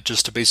Adini not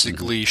just to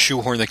basically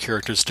shoehorn the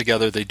characters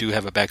together. They do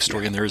have a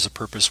backstory, and there is a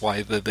purpose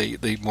why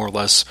they more or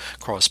less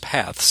cross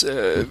paths.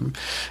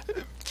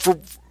 For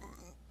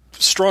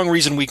strong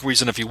reason, weak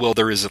reason, if you will,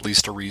 there is at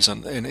least a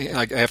reason. And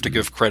I have to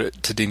give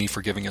credit to Dini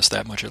for giving us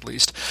that much at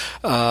least.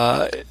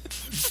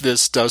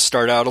 This does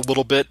start out a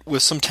little bit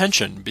with some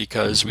tension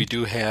because we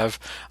do have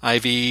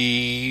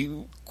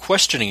Ivy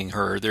questioning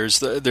her. There's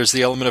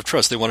the element of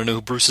trust. They want to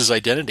know Bruce's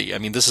identity. I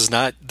mean, this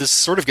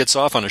sort of gets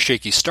off on a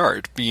shaky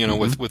start, you know,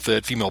 with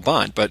the female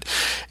Bond. But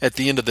at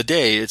the end of the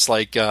day, it's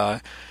like,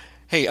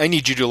 hey, I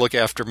need you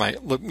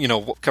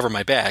to cover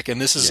my back. And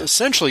this is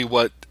essentially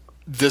what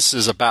this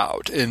is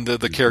about, and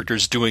the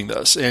characters doing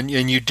this, and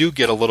you do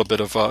get a little bit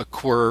of a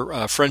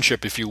core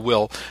friendship, if you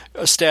will,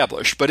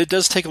 established. But it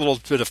does take a little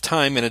bit of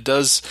time, and it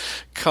does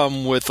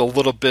come with a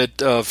little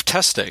bit of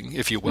testing,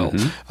 if you will,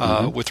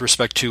 with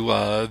respect to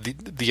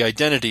the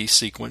identity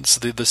sequence,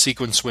 the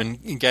sequence when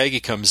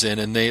Gaggy comes in,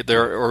 and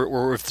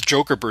or if the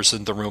Joker bursts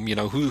into the room, you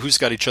know, who's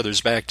got each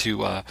other's back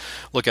to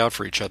look out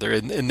for each other,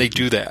 and they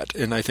do that,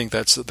 and I think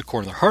that's at the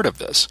core and the heart of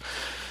this.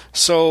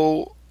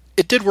 So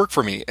it did work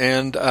for me,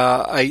 and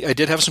I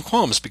did have some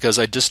qualms because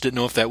I just didn't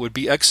know if that would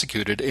be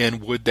executed,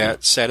 and would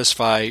that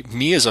satisfy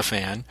me as a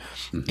fan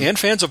and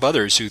fans of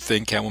others who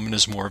think Catwoman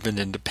is more of an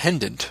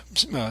independent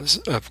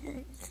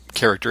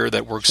character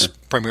that works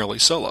primarily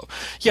solo.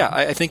 Yeah,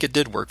 I think it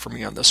did work for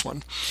me on this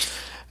one.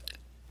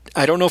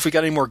 I don't know if we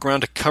got any more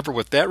ground to cover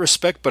with that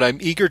respect, but I'm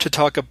eager to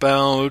talk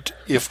about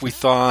if we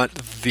thought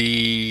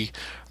the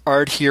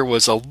art here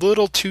was a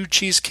little too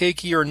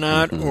cheesecakey or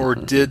not, or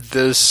did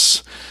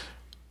this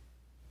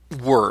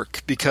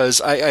work?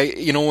 Because I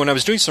when I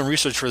was doing some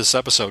research for this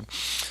episode,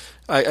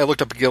 I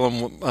looked up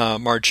Gilliam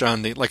March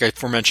on the, like I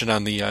aforementioned,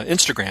 on the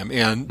Instagram,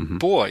 and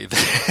boy,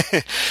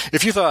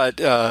 if you thought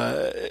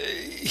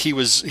he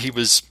was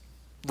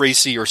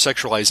racy or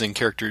sexualizing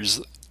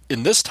characters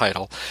in this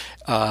title,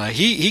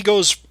 he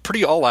goes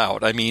pretty all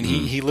out. I mean,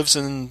 he lives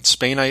in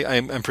Spain,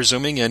 I'm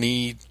presuming, and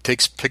he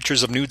takes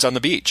pictures of nudes on the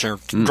beach, or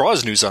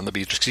draws nudes on the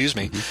beach, excuse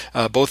me,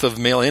 both of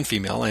male and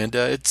female, and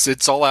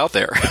it's all out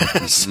there.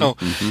 So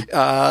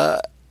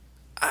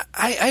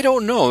I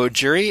don't know,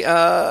 Jerry.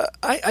 I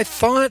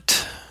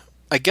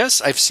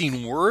guess I've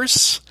seen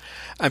worse.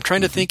 I'm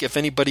trying to think if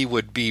anybody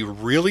would be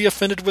really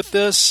offended with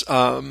this.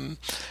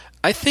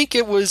 I think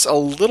it was a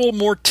little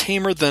more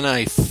tamer than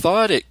I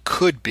thought it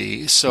could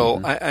be,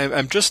 so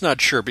I'm just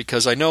not sure,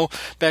 because I know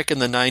back in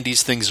the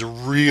 90s things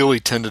really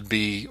tended to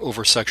be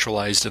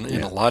over-sexualized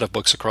in a lot of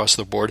books across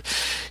the board.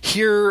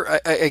 Here,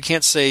 I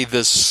can't say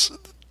this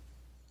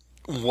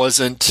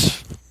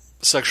wasn't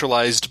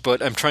sexualized,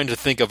 but I'm trying to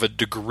think of a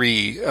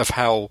degree of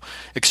how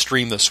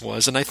extreme this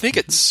was, and I think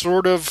it's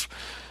sort of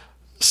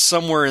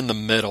somewhere in the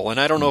middle, and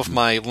I don't know if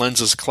my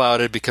lens is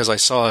clouded because I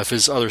saw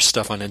his other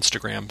stuff on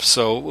Instagram.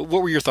 So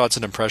what were your thoughts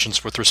and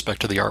impressions with respect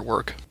to the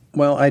artwork?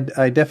 Well,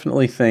 I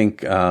definitely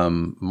think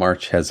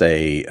March has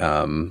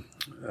an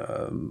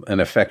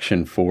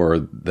affection for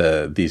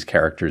these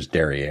characters'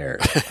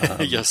 derrieres.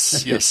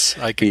 Yes,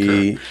 I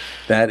concur.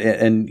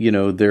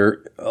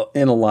 They're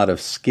in a lot of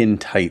skin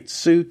tight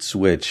suits,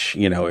 which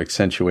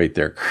accentuate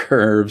their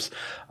curves.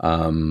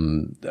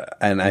 And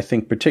I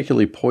think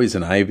particularly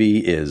Poison Ivy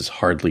is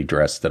hardly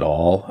dressed at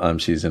all.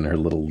 She's in her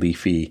little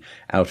leafy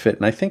outfit,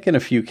 and I think in a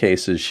few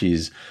cases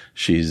she's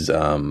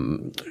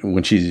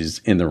when she's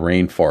in the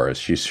rainforest,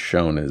 she's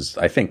shown as,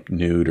 I think,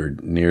 nude or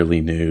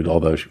nearly nude,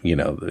 although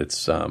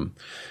it's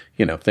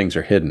things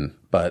are hidden.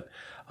 But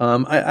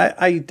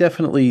I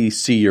definitely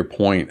see your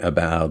point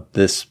about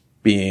this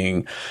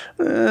being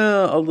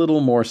a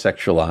little more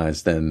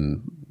sexualized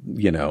than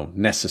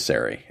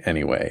necessary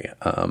anyway.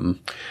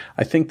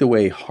 I think the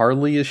way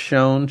Harley is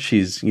shown,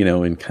 she's,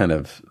 in kind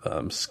of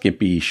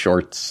skimpy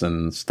shorts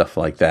and stuff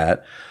like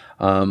that.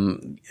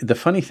 The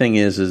funny thing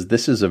is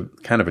this is a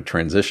kind of a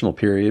transitional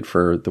period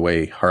for the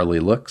way Harley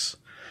looks.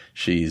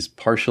 She's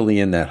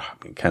partially in that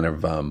kind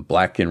of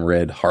black and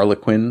red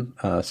Harlequin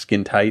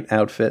skin tight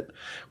outfit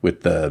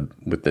with the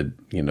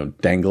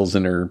dangles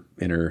in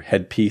her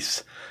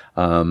headpiece.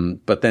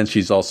 But then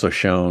she's also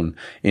shown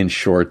in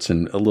shorts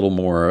and a little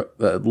more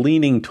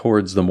leaning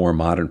towards the more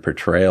modern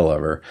portrayal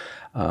of her.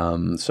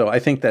 So I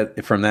think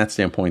that from that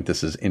standpoint,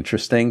 this is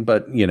interesting,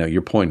 but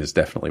your point is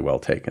definitely well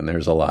taken.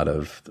 There's a lot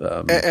of,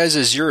 as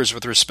is yours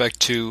with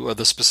respect to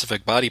the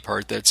specific body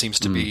part that seems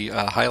to be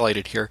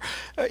highlighted here.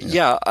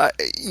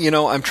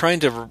 I'm trying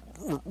to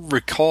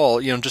recall,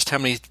 just how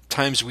many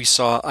times we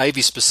saw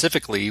Ivy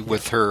specifically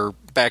with her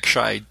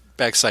backside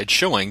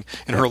showing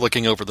and her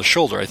looking over the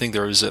shoulder. I think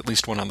there was at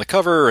least one on the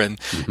cover, and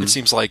it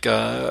seems like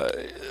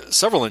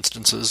several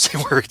instances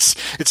where it's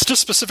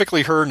just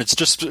specifically her, and it's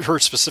just her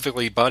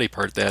specifically body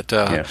part that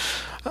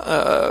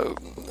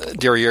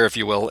derriere, if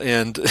you will.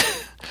 And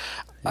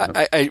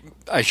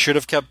I should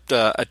have kept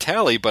a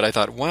tally, but I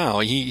thought, wow,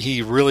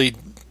 he really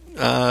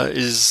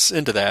is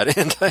into that,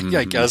 and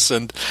I guess,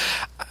 and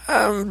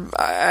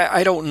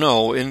I don't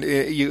know, and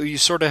you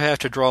sort of have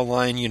to draw a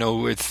line,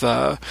 with.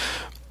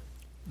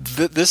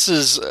 This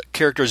is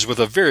characters with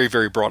a very,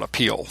 very broad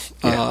appeal.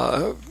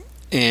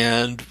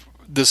 And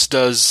this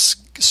does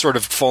sort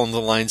of fall in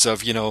the lines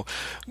of,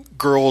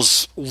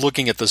 girls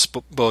looking at this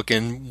book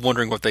and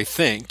wondering what they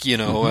think.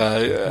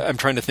 I'm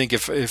trying to think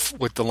if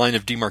what the line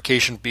of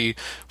demarcation be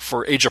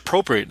for age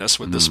appropriateness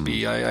would this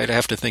be. I'd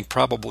have to think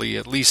probably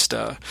at least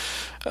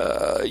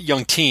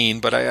young teen,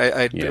 but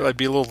I'd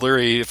be a little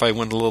leery if I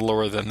went a little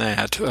lower than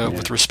that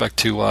with respect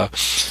to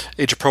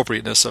age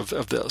appropriateness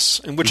of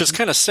this, and which is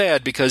kind of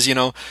sad because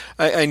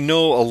I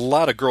know a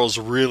lot of girls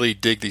really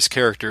dig these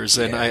characters,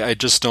 and I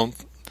just don't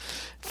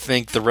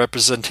think the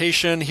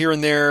representation here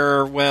and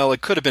there, well,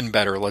 it could have been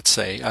better, let's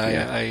say.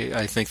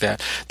 I think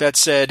that. That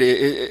said,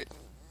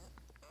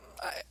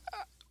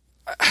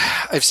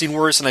 I've seen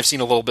worse, and I've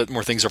seen a little bit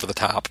more things over the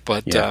top,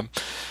 but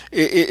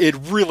it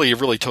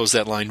really toes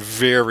that line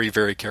very,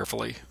 very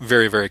carefully.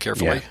 Very, very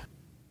carefully.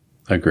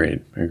 Yeah.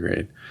 Agreed.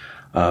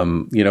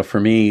 For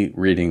me,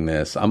 reading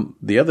this,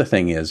 the other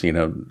thing is,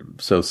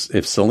 so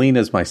if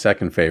Selina is my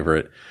second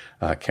favorite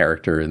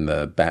character in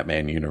the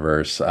Batman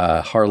universe,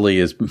 Harley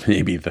is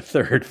maybe the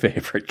third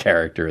favorite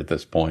character at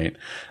this point.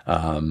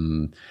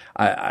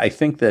 I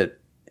think that,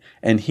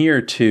 and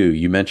here too,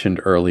 you mentioned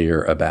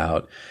earlier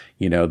about,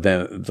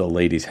 the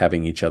ladies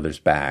having each other's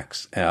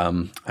backs.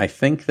 I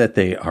think that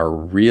they are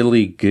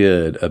really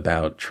good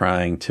about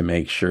trying to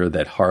make sure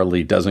that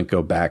Harley doesn't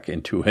go back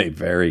into a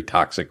very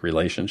toxic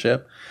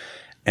relationship.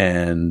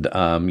 And,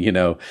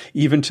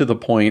 even to the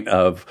point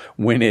of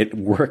when it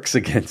works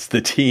against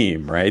the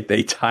team, right?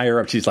 They tie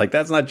her up. She's like,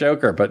 that's not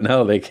Joker. But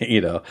no, they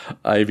can,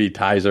 Ivy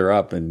ties her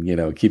up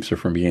and, keeps her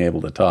from being able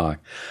to talk.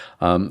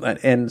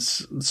 And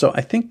so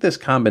I think this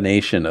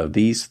combination of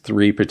these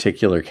three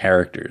particular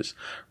characters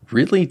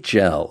really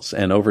gels.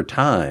 And over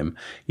time,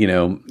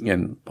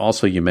 and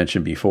also you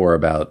mentioned before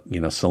about,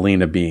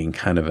 Selina being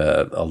kind of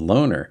a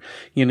loner,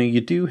 you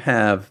do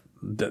have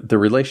the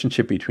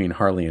relationship between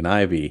Harley and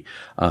Ivy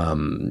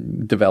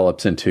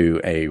develops into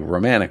a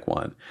romantic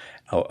one.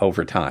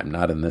 over time,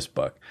 not in this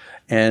book.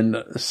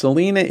 And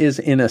Selena is,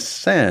 in a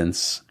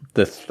sense,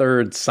 the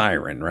third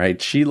siren,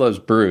 right? She loves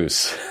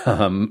Bruce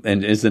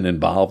and isn't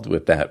involved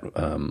with that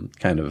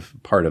kind of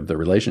part of the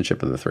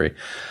relationship of the three.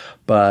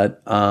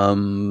 But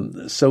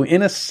so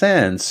in a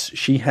sense,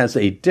 she has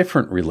a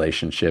different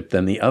relationship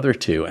than the other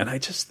two. And I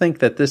just think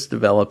that this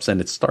develops,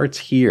 and it starts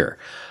here,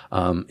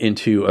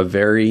 into a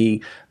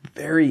very,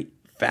 very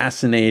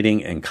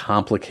fascinating and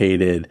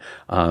complicated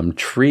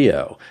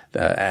trio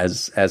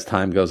as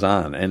time goes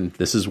on. And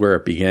this is where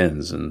it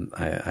begins. And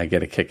I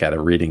get a kick out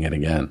of reading it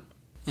again.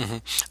 Mm-hmm.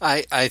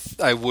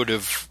 I would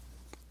have,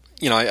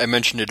 I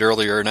mentioned it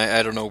earlier, and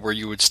I don't know where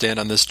you would stand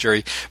on this,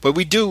 Jerry, but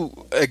we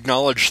do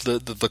acknowledge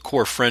the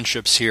core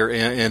friendships here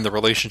and the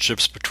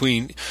relationships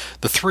between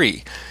the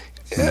three.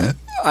 Mm-hmm.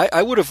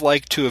 I would have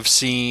liked to have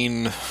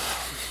seen,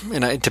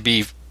 and to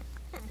be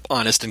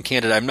honest and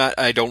candid,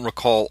 I don't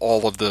recall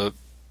all of the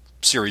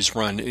series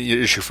run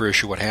issue for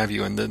issue, what have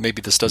you, and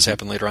maybe this does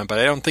happen later on, but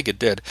I don't think it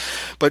did.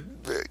 But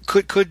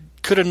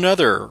could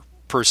another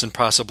person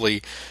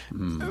possibly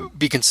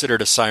be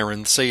considered a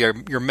siren? Say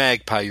your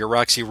Magpie, your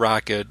Roxy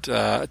Rocket.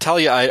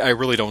 Talia, I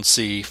really don't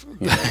see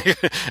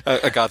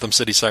a Gotham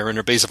City siren.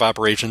 Her base of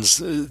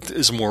operations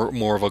is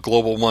more of a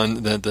global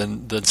one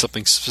than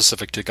something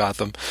specific to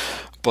Gotham.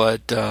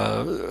 But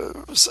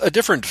a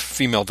different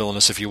female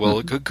villainess, if you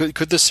will. Mm-hmm.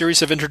 Could this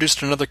series have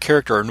introduced another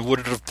character, and would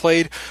it have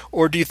played?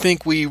 Or do you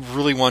think we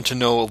really want to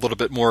know a little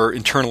bit more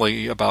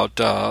internally about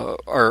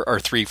our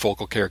three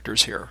focal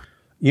characters here?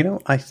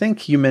 I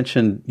think you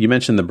mentioned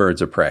the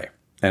Birds of Prey,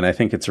 and I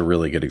think it's a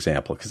really good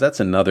example because that's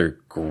another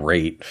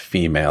great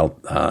female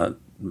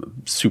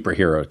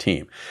superhero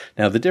team.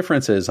 Now, the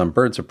difference is on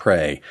Birds of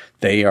Prey,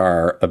 they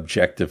are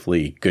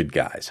objectively good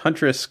guys.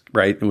 Huntress,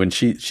 right, when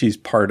she's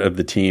part of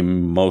the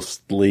team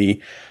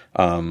mostly,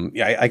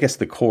 I guess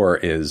the core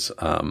is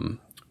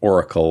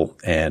Oracle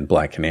and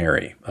Black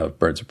Canary of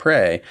Birds of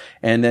Prey,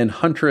 and then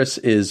Huntress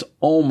is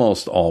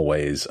almost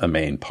always a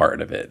main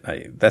part of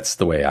it. That's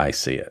the way I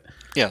see it.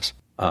 Yes.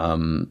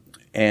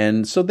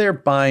 And so they're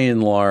by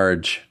and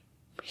large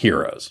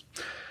heroes,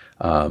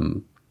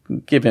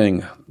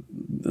 giving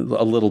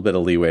a little bit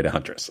of leeway to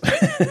Huntress.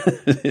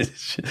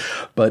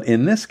 But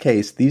in this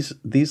case,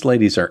 these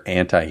ladies are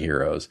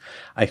anti-heroes.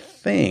 I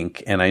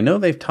think, and I know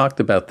they've talked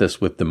about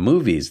this with the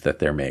movies that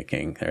they're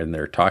making, and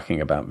they're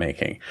talking about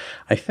making.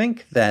 I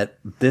think that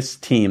this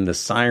team, the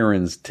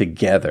Sirens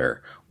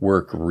together,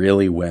 work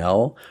really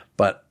well.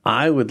 But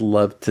I would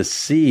love to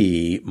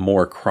see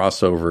more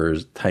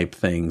crossovers type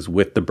things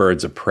with the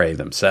Birds of Prey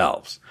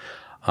themselves.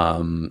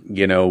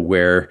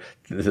 Where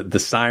the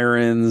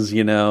Sirens,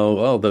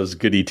 those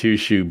goody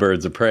two-shoe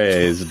Birds of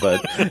Preys,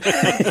 but,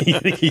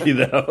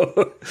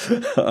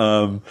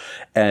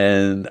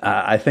 and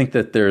I think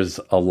that there's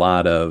a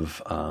lot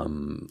of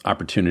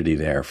opportunity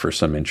there for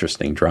some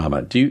interesting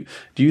drama. Do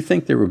you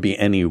think there would be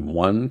any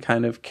one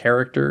kind of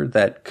character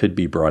that could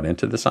be brought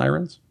into the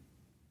Sirens?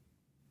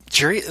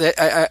 Jerry,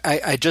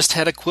 I just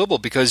had a quibble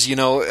because,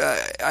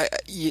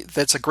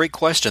 that's a great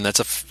question.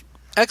 That's an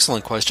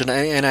excellent question.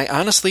 And I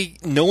honestly,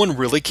 no one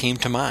really came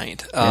to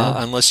mind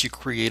unless you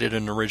created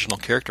an original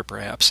character,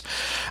 perhaps.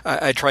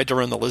 I tried to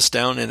run the list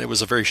down, and it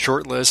was a very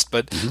short list,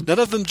 but none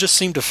of them just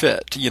seemed to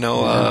fit.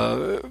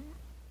 Your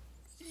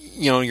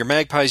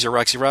Magpies, your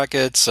Roxy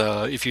Rockets,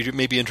 if you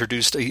maybe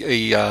introduced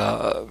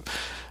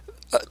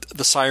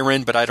the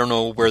Siren, but I don't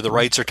know where the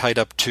rights are tied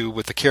up to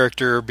with the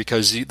character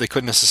because they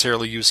couldn't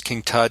necessarily use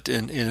King Tut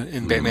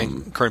in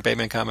Batman, current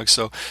Batman comics,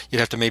 so you'd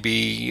have to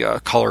maybe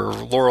color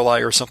Lorelei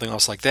or something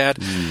else like that.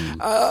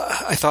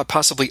 I thought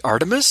possibly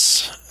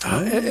Artemis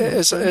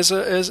as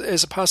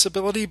a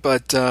possibility,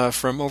 but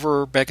from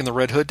over back in the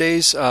Red Hood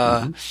days,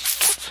 I'm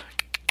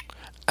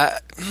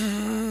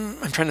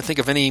trying to think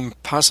of any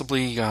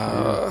possibly.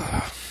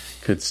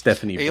 Could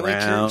Stephanie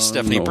Brown,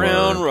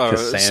 or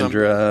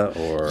Cassandra,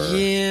 or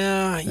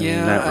not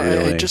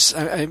really.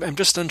 I'm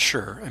just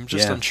unsure.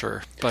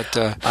 But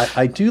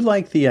I do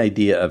like the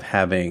idea of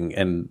having,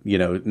 and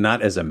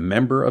not as a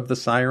member of the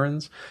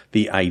Sirens,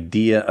 the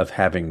idea of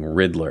having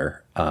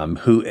Riddler,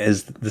 who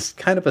is this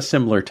kind of a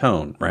similar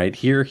tone, right?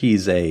 Here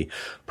he's a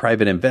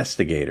private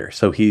investigator,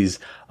 so he's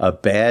a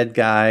bad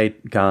guy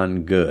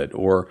gone good,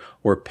 or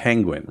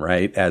Penguin,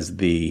 right, as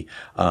the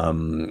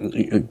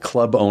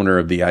club owner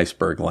of the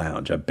Iceberg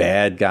Lounge, a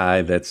bad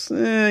guy that's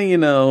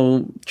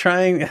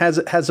trying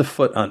has a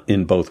foot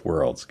in both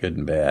worlds, good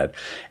and bad,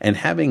 and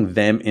having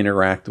them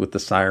interact with the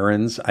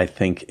Sirens, I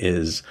think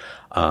is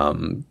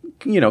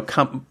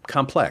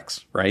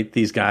complex, right?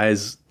 These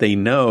guys, they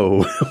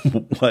know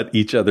what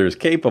each other is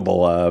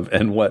capable of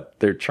and what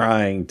they're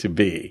trying to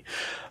be,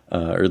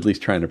 or at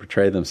least trying to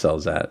portray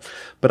themselves at.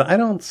 But I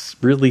don't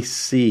really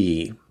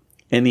see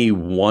any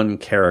one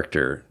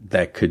character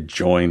that could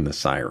join the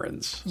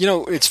Sirens.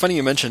 It's funny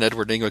you mentioned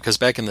Edward Nygma, because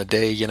back in the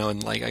day, in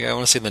like, I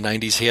want to say in the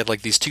 90s, he had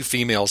like these two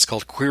females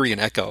called Query and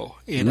Echo.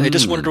 And I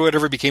just wondered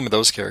whatever became of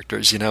those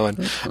characters, and I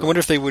wonder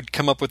if they would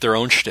come up with their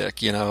own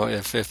shtick,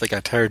 if they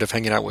got tired of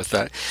hanging out with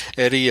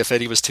Eddie. If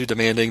Eddie was too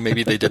demanding,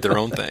 maybe they did their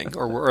own thing.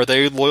 Or are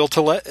they loyal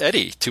to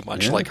Eddie too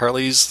much? Like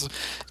Harley's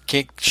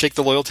can't shake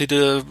the loyalty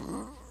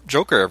to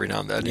Joker every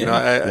now and then.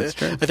 I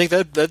think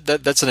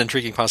that's an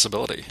intriguing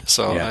possibility.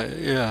 So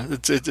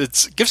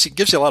it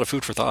gives you a lot of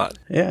food for thought.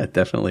 Yeah, it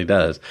definitely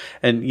does.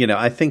 And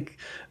I think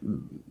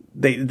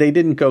they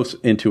didn't go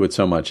into it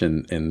so much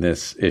in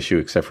this issue,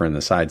 except for in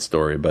the side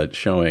story. But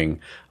showing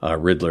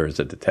Riddler as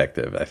a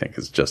detective, I think,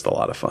 is just a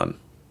lot of fun.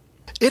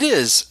 It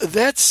is.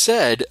 That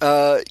said,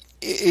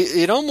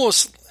 it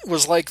almost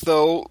was like,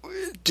 though,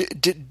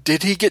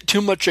 did he get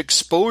too much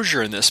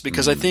exposure in this?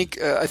 Because I think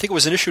it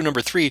was in issue number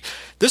 3.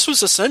 This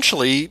was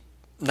essentially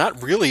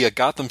not really a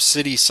Gotham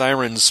City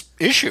Sirens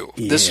issue.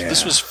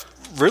 This was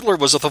Riddler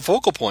was at the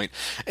focal point,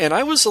 and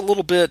I was a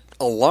little bit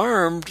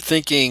alarmed,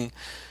 thinking,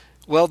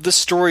 well, this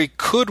story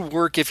could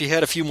work if you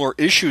had a few more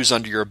issues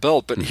under your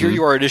belt. But here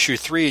you are at issue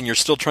 3, and you're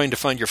still trying to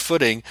find your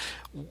footing.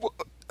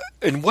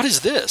 And what is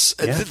this?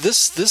 Yeah.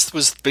 This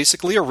was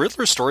basically a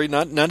Riddler story,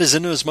 not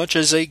as much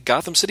as a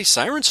Gotham City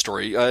Siren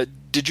story.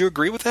 Did you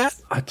agree with that?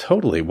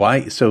 Totally.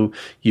 Why? So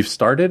you've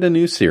started a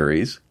new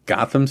series,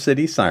 Gotham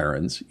City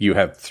Sirens. You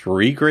have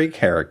 3 great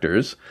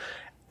characters,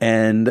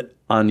 and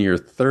on your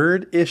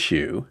 3rd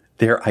issue,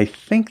 I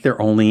think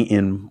they're only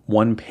in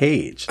 1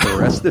 page. The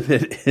rest of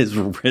it is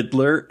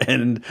Riddler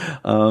and,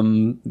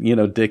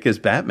 Dick as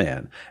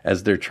Batman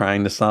as they're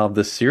trying to solve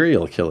the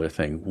serial killer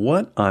thing.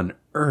 What on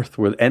earth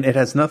and it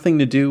has nothing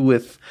to do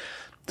with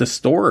the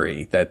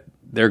story that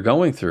they're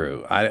going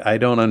through. I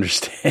don't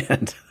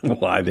understand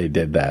why they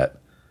did that.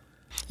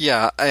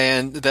 Yeah,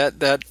 and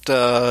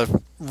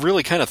that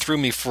really kind of threw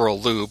me for a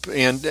loop.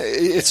 And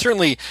it's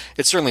certainly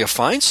a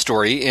fine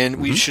story. And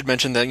we should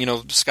mention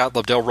that Scott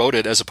Lobdell wrote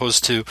it as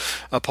opposed to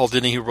Paul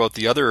Dini, who wrote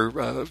the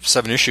other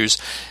 7 issues.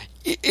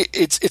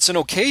 It's an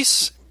okay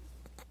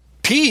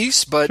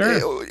piece, but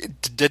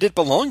did it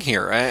belong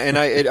here? And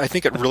I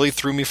think it really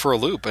threw me for a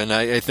loop. And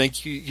I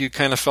think you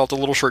kind of felt a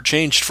little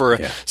shortchanged for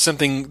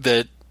something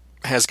that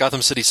has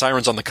Gotham City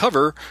Sirens on the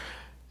cover.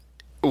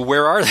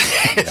 Where are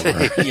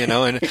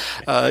they?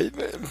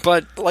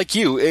 But like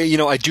you,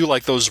 I do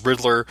like those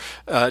Riddler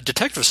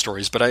detective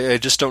stories, but I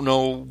just don't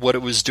know what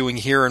it was doing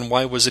here and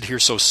why was it here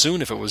so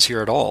soon if it was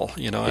here at all.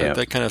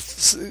 That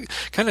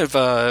kind of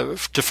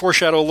to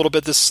foreshadow a little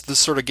bit. This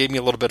sort of gave me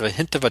a little bit of a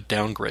hint of a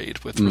downgrade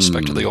with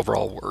respect to the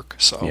overall work.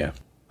 So yeah,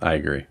 I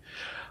agree.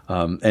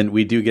 And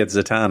we do get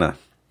Zatanna.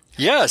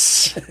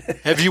 Yes.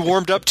 Have you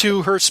warmed up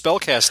to her spell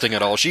casting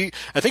at all?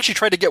 I think she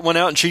tried to get one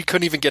out and she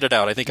couldn't even get it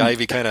out. I think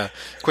Ivy kind of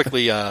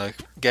quickly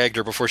gagged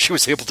her before she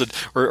was able to,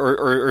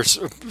 or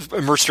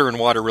immersed her in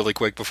water really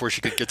quick before she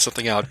could get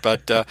something out.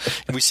 But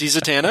we see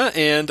Zatanna,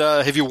 and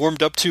have you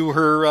warmed up to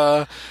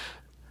her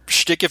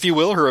shtick, if you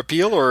will, her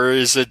appeal, or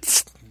is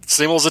it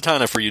same old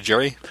Zatanna for you,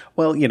 Jerry?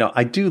 Well,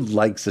 I do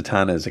like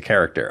Zatanna as a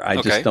character.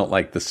 I just don't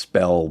like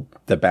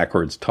the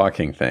backwards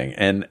talking thing.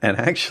 And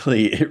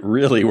actually, it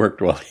really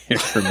worked well here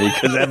for me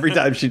because every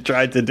time she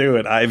tried to do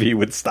it, Ivy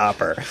would stop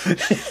her.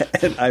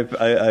 And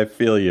I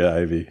feel you,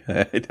 Ivy.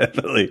 I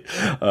definitely.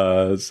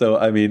 So,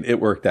 I mean, it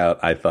worked out,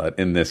 I thought,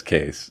 in this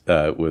case.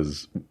 It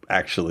was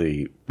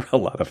actually a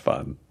lot of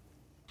fun.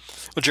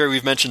 Well, Jerry,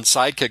 we've mentioned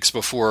sidekicks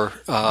before,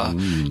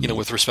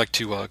 with respect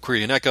to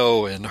Query and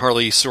Echo and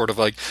Harley sort of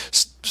like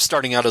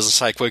starting out as a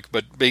sidekick,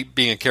 but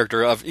being a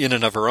character in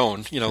and of her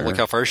own. Look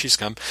how far she's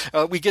come.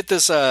 We get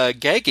this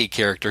Gaggy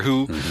character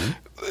who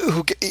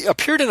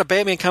appeared in a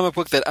Batman comic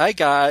book that I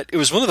got. It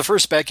was one of the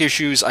first back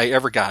issues I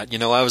ever got.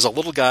 I was a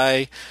little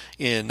guy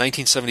in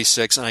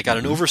 1976, and I got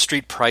an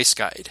Overstreet price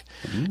guide.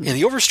 And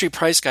the Overstreet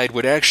price guide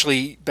would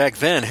actually, back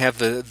then, have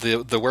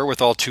the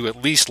wherewithal to at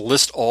least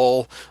list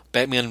all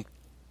Batman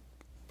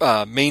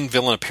main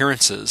villain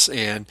appearances,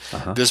 and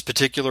this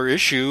particular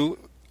issue,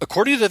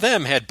 according to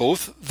them, had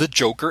both the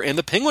Joker and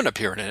the Penguin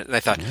appear in it. And I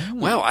thought,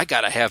 wow, I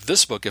gotta have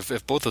this book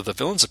if both of the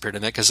villains appeared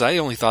in that, because I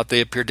only thought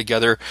they appeared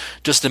together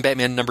just in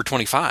Batman number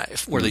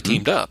 25, where they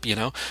teamed up,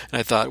 And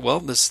I thought, well,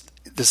 this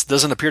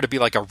doesn't appear to be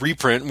like a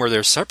reprint where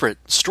they're separate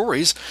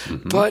stories,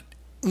 but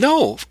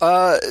no,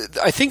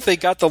 I think they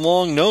got the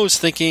long nose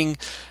thinking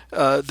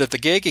that the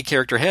Gaggy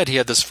character he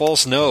had this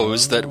false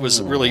nose that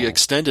was really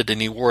extended, and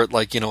he wore it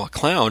like, a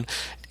clown,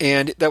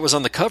 and that was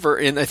on the cover,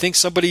 and I think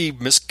somebody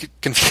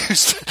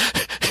confused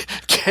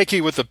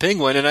Gaggy with the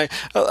Penguin, and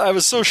I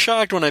was so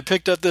shocked when I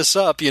picked this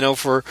up,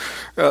 for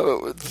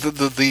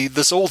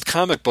this old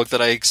comic book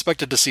that I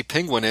expected to see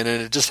Penguin in,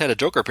 and it just had a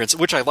Joker appearance,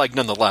 which I liked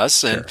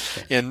nonetheless,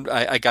 and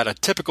I got a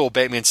typical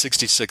Batman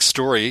 66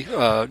 story,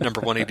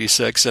 number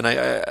 186,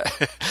 and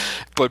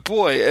but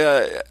boy,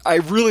 I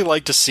really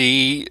like to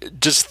see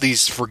just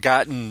these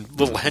forgotten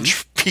little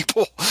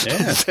people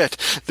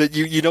that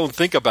you don't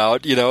think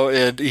about,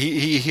 and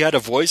he had a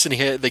voice, and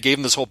they gave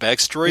him this whole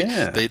backstory.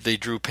 Yeah. They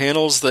drew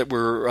panels that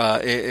were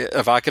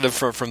evocative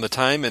from the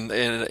time, and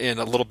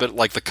a little bit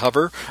like the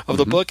cover of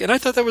the book, and I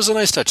thought that was a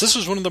nice touch. This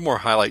was one of the more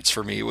highlights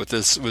for me with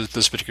this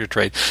particular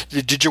trade.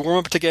 Did you warm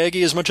up to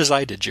Gaggy as much as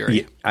I did,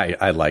 Jerry? Yeah,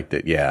 I liked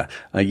it, yeah.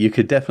 You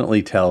could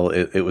definitely tell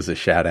it was a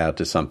shout out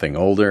to something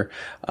older,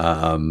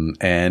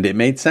 and it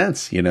made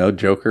sense.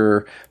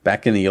 Joker,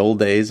 back in the old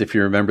days, if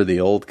you remember the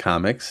old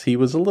comics, he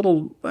was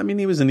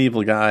he was an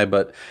evil guy,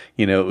 but,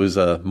 it was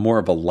more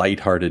of a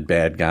lighthearted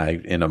bad guy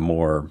in a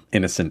more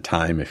innocent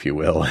time, if you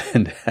will.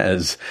 And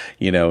as,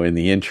 in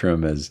the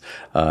interim, as,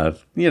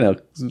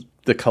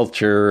 the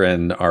culture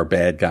and our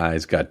bad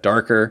guys got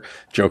darker,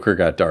 Joker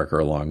got darker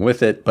along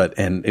with it.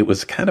 And it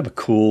was kind of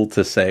cool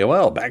to say,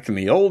 well, back in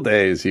the old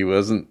days, he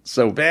wasn't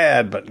so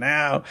bad, but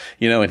now,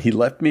 and he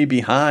left me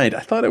behind. I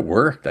thought it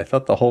worked. I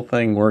thought the whole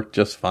thing worked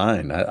just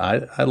fine.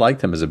 I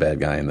liked him as a bad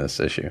guy in this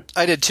issue.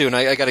 I did too. And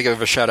I got to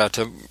give a shout out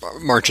to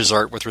March's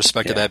art with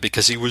respect to that,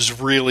 because he was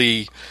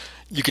really,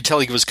 you could tell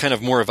he was kind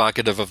of more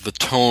evocative of the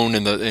tone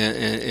and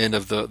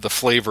of the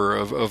flavor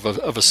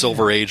of a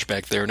Silver Age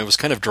back there, and it was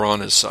kind of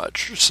drawn as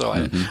such. So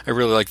I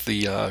really like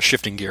the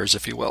shifting gears,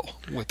 if you will,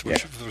 with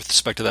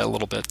respect to that a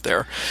little bit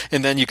there.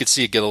 And then you could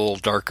see it get a little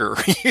darker,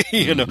 with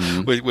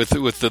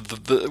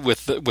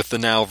the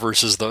now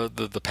versus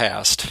the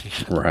past.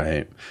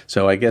 Right.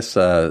 So I guess.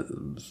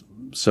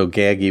 So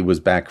Gaggy was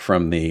back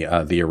from the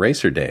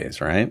Eraser days,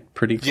 right?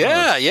 Pretty close.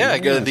 Yeah.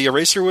 The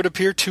Eraser would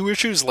appear 2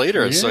 issues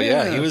later. Yeah. So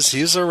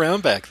he was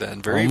around back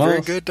then. Very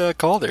good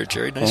call there,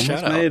 Jerry. Nice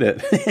shout out. Made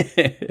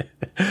it.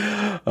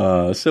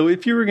 So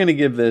if you were going to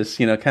give this,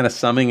 kind of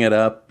summing it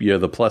up,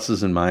 the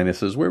pluses and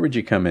minuses, where would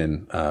you come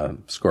in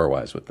score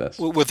wise with this?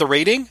 With the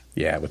rating?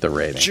 Yeah, with the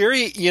rating.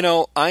 Jerry,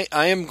 I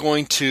am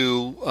going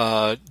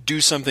to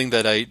do something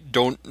that I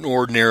don't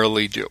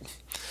ordinarily do.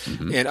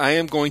 Mm-hmm. And I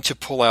am going to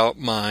pull out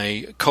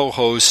my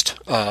co-host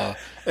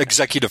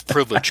executive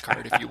privilege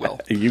card, if you will.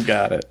 You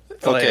got it.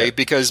 Okay,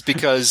 because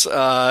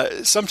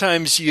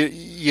sometimes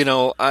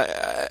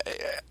I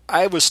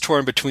was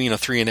torn between a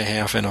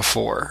 3.5 and a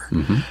 4,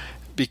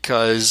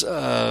 because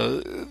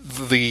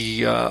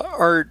the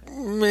art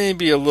may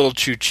be a little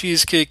too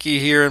cheesecakey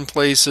here in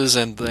places,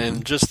 and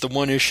then just the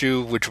one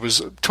issue, which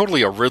was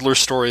totally a Riddler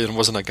story and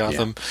wasn't a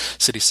Gotham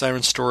City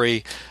Siren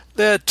story,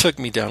 that took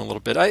me down a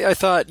little bit. I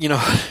thought,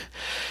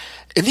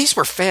 and these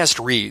were fast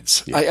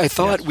reads. Yeah, I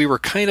thought we were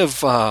kind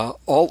of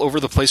all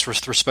over the place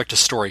with respect to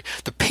story.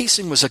 The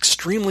pacing was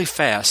extremely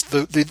fast.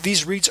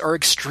 These reads are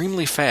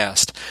extremely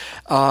fast.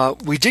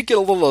 We did get a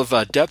little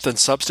of depth and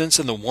substance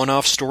in the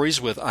one-off stories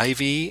with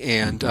Ivy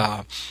and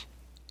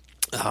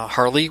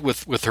Harley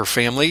with her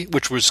family,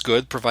 which was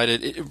good,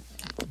 provided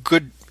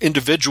good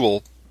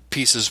individual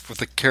pieces with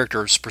the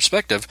character's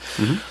perspective.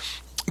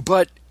 Mm-hmm.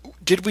 But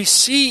did we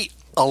see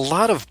a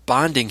lot of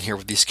bonding here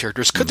with these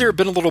characters? Could there have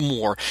been a little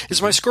more? Is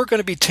my score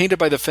going to be tainted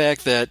by the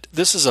fact that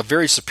this is a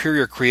very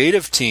superior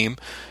creative team,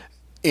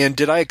 and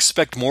did I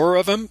expect more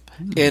of them?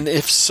 And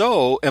if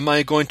so, am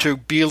I going to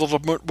be a little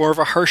bit more of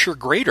a harsher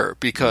grader?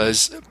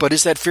 But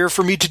is that fair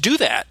for me to do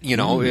that?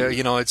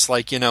 It's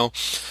like,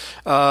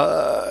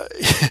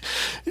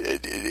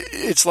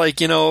 it's like,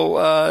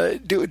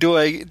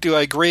 do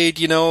I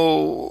grade,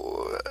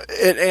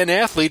 an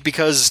athlete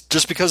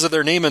because of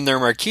their name and their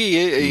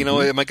marquee?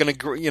 Am I going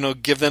to,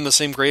 give them the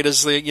same grade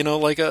as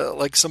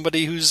like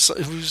somebody who's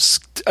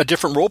a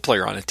different role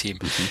player on a team?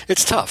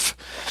 It's tough.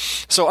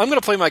 So I'm going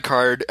to play my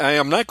card. I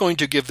am not going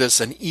to give this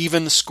an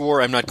even score.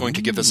 I'm not going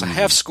to give this a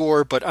half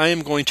score, but I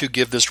am going to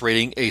give this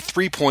rating a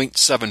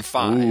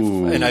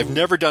 3.75. And I've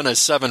never done a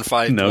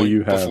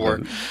 7.5 before.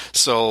 Haven't.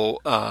 So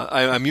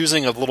I'm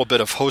using a little bit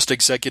of host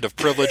executive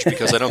privilege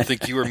because I don't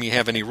think you or me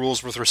have any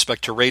rules with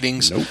respect to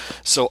ratings. Nope.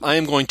 So I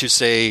am going to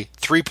say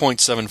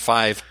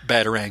 3.75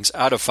 Batarangs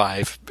out of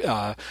 5.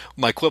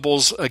 My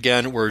quibbles,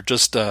 again, were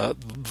just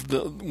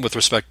with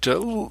respect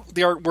to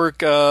the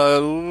artwork, a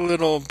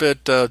little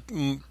bit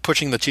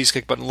pushing the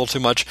cheesecake button a little too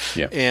much.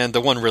 Yeah. And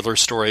the one Riddler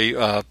story,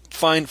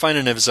 fine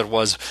enough as it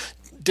was,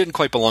 didn't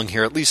quite belong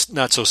here, at least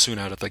not so soon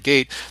out of the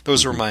gate.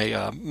 Those are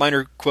my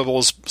minor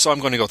quibbles, so I'm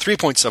going to go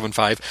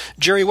 3.75.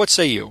 Jerry, what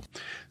say you?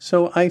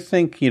 So I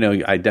think,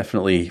 I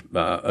definitely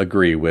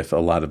agree with a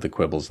lot of the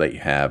quibbles that you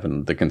have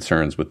and the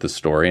concerns with the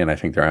story, and I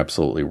think they're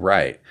absolutely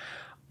right.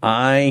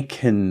 I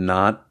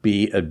cannot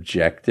be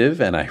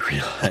objective, and I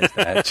realize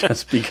that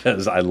just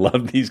because I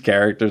love these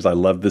characters. I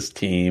love this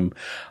team.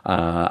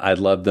 I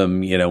love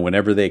them,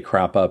 whenever they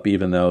crop up,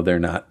 even though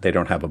they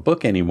don't have a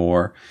book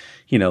anymore.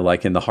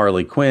 Like in the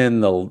Harley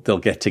Quinn, they'll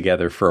get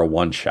together for a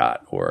one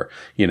shot, or,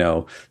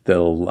 they'll,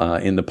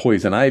 in the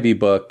Poison Ivy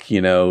book,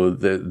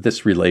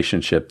 this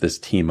relationship, this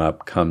team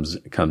up comes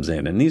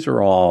in. And these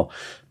are all,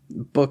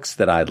 books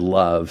that I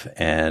love,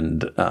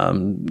 and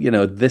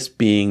this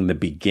being the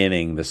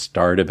beginning, the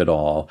start of it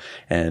all,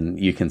 and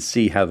you can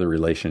see how the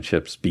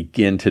relationships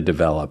begin to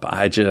develop.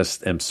 I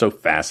just am so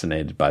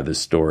fascinated by this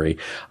story.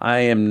 I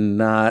am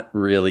not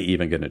really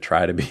even going to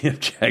try to be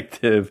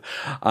objective.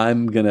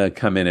 I'm going to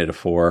come in at a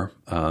 4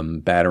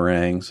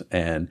 batarangs,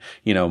 and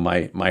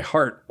my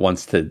heart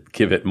wants to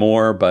give it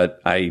more,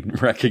 but I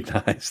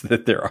recognize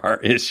that there are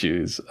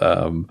issues.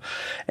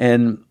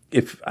 And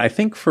I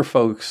think for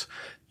folks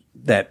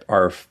that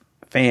are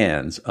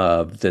fans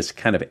of this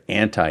kind of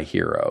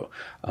anti-hero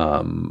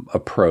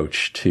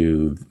approach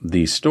to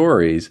these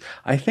stories,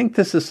 I think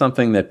this is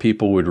something that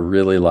people would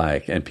really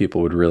like and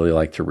people would really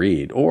like to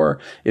read. Or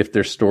if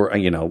they're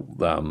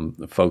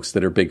folks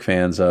that are big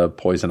fans of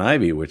Poison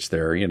Ivy, which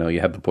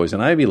you have the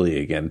Poison Ivy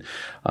League, and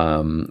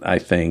I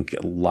think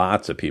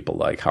lots of people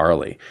like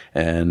Harley,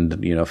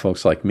 and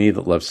folks like me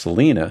that love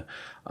Selina.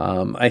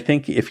 I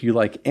think if you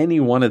like any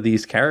one of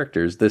these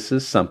characters, this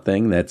is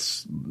something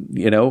that's,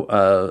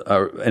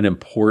 an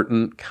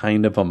important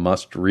kind of a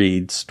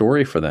must-read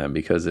story for them,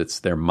 because it's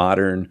their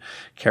modern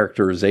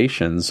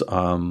characterizations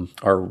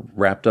are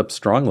wrapped up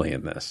strongly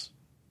in this.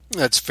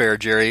 That's fair,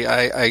 Jerry.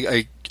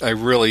 I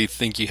really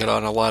think you hit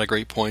on a lot of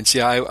great points.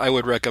 Yeah, I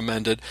would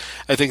recommend it.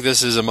 I think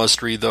this is a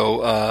must-read,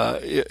 though.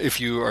 If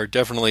you are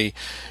definitely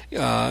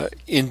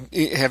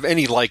have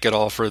any like at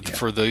all for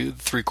the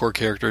 3 core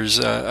characters,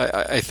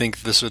 I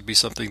think this would be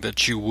something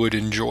that you would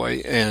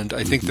enjoy. And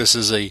I think this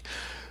is a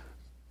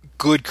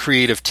good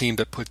creative team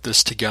that put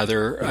this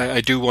together.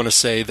 I do want to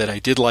say that I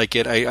did like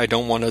it. I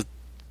don't want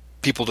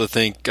people to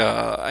think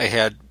I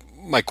had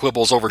my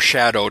quibbles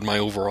overshadowed my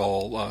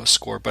overall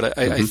score, but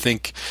I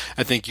think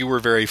you were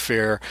very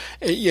fair,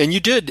 and you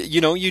did.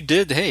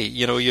 Hey,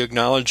 you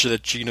acknowledge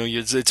that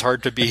it's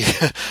hard to be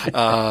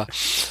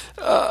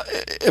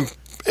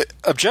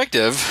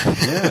objective,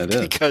 yeah, it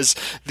is. because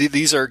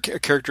these are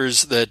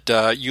characters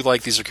that you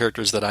like. These are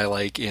characters that I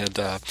like, and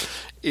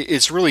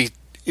it's really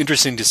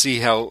interesting to see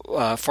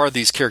how far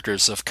these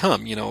characters have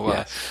come.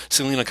 Yes.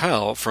 Selina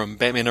Kyle from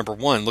Batman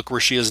 #1. Look where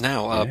she is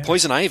now.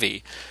 Poison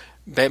Ivy,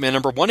 Batman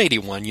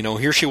 #181.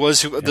 Here she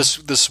was,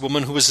 this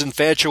woman who was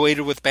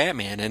infatuated with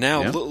Batman, and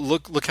now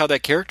look how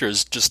that character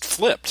is just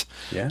flipped.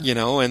 Yeah.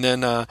 And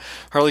then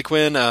Harley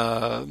Quinn,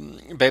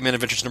 Batman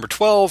Adventures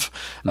 #12.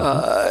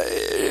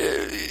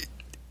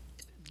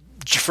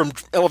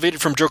 Elevated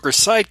from Joker's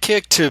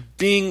sidekick to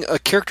being a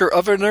character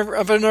of and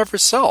of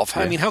herself.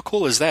 Yeah. I mean, how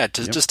cool is that?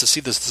 Just to see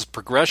this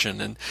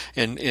progression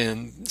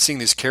and seeing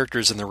these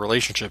characters and their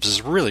relationships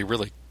is really,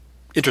 really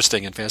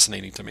interesting and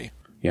fascinating to me.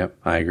 Yep,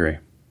 I agree.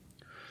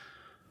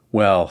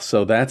 Well,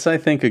 so that's, I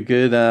think, a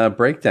good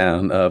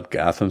breakdown of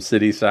Gotham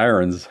City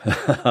Sirens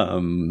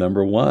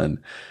 #1.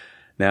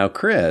 Now,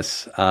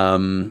 Chris,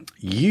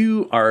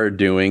 you are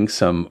doing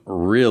some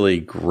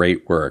really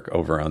great work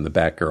over on the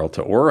Batgirl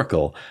to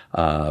Oracle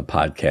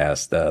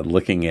podcast,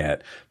 looking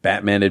at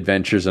Batman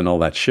Adventures and all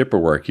that shipper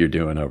work you're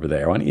doing over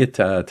there. Why don't you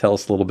tell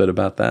us a little bit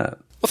about that?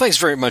 Well, thanks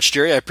very much,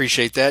 Jerry. I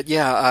appreciate that.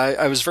 Yeah,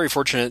 I was very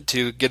fortunate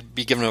to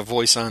be given a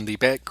voice on the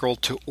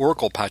Batgirl to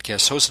Oracle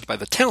podcast hosted by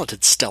the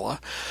talented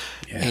Stella.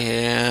 Yeah.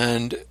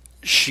 And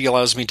she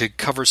allows me to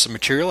cover some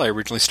material. I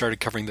originally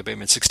started covering the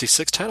Batman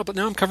 66 title, but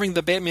now I'm covering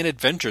the Batman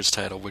Adventures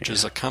title, which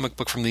is a comic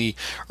book from the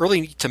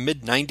early to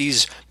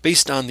mid-90s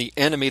based on the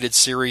animated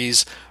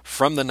series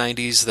from the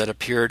 90s that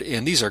appeared.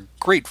 And these are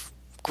great,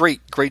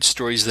 great, great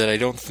stories that I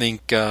don't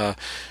think get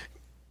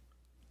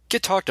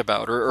talked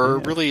about or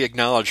really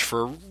acknowledged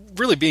for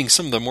really being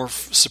some of the more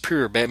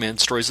superior Batman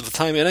stories of the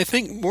time. And I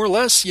think more or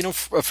less,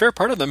 a fair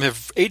part of them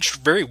have aged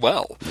very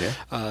well.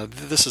 Yeah.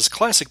 This is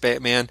classic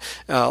Batman.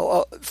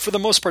 For the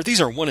most part, these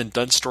are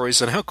one-and-done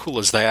stories, and how cool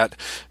is that?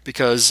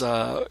 Because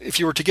if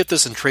you were to get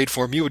this in trade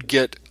form, you would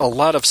get a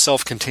lot of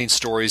self-contained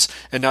stories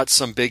and not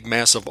some big,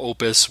 massive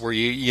opus where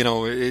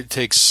it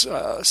takes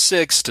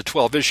 6 to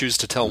 12 issues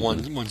to tell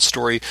one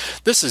story.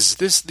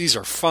 These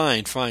are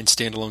fine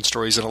standalone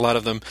stories, and a lot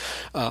of them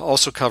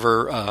also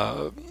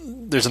cover.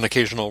 There's an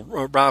occasional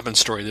Robin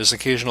story. There's an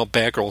occasional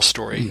Batgirl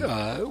story.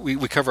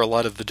 We cover a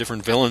lot of the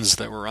different villains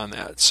that were on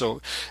that,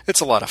 so it's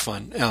a lot of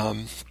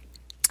fun.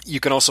 You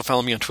can also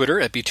follow me on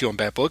Twitter at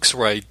B2OnBatBooks,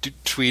 where I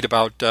tweet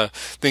about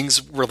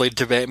things related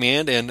to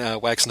Batman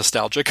and wax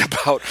nostalgic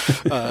about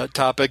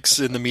topics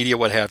in the media,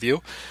 what have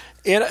you.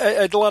 And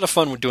I had a lot of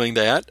fun with doing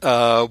that.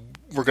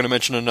 We're going to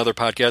mention another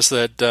podcast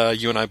that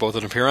you and I both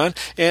appear on,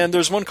 and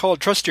there's one called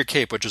Trust Your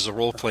Cape, which is a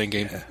role-playing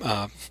game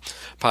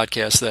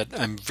podcast that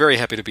I'm very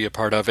happy to be a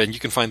part of, and you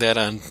can find that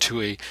on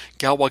to a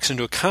Gal Walks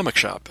Into a Comic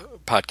Shop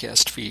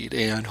podcast feed,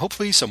 and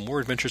hopefully some more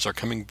adventures are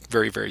coming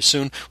very, very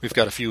soon. We've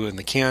got a few in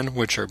the can,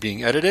 which are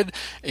being edited,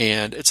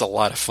 and it's a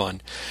lot of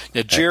fun.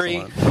 Now,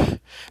 Jerry,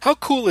 how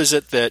cool is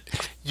it that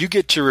you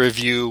get to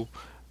review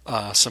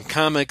some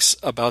comics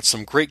about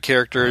some great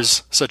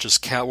characters, such as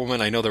Catwoman?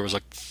 I know there was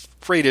a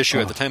great issue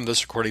at the time of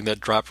this recording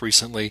that dropped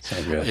recently,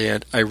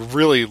 and I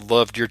really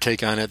loved your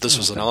take on it. This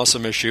was an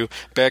awesome issue.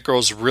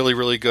 Batgirl's really,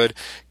 really good.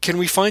 Can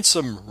we find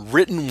some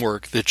written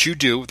work that you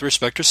do with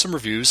respect to some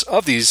reviews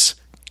of these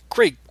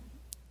great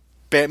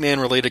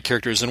Batman-related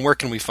characters, and where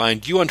can we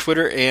find you on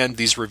Twitter and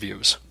these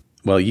reviews?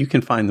 Well, you can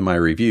find my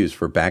reviews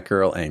for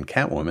Batgirl and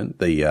Catwoman,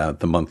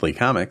 the monthly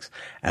comics,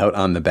 out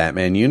on the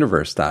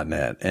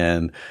BatmanUniverse.net.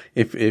 And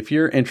if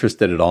you're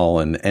interested at all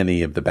in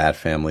any of the Bat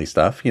Family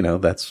stuff,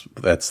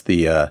 that's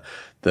the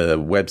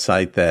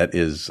website that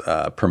is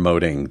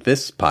promoting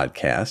this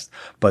podcast.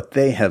 But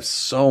they have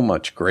so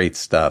much great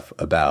stuff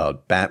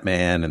about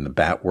Batman and the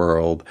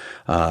Batworld.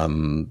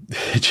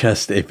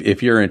 Just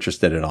if you're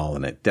interested at all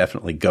in it,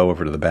 definitely go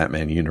over to the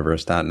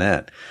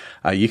BatmanUniverse.net.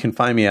 You can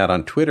find me out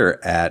on Twitter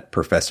at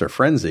Professor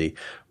Frenzy,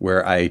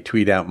 where I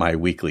tweet out my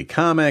weekly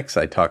comics.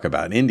 I talk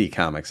about indie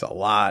comics a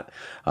lot,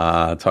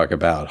 talk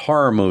about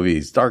horror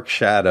movies, Dark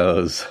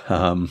Shadows.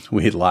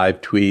 We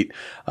live tweet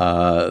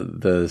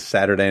the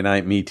Saturday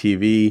Night Me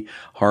TV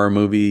horror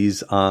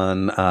movies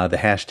on the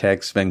hashtag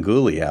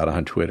Svengoolie out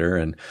on Twitter.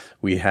 And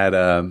we had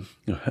a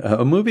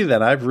movie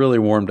that I've really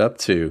warmed up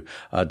to,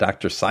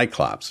 Dr.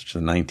 Cyclops, which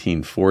is a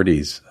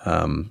 1940s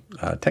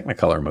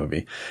Technicolor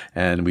movie.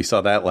 And we saw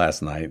that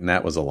last night, and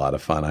that was a lot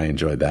of fun. I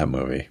enjoyed that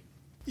movie.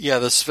 Yeah,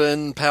 the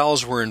Sven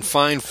pals were in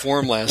fine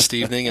form last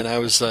evening, and I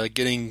was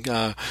getting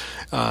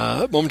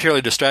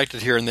momentarily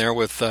distracted here and there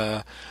with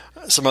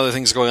some other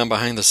things going on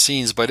behind the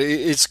scenes, but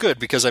it's good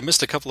because I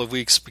missed a couple of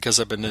weeks because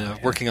I've been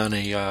working on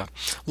a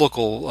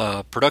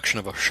local production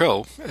of a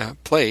show,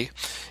 play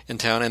in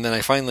town, and then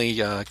I finally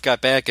got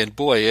back, and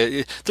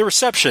boy, the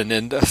reception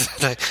and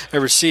I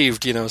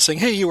received, saying,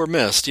 "Hey, you were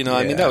missed,"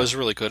 I mean, that was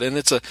really good, and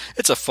it's a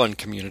fun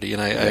community,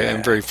 and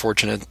I'm very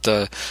fortunate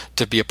to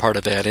be a part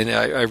of that, and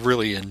I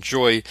really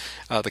enjoy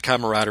the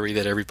camaraderie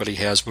that everybody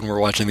has when we're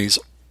watching these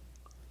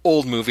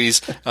old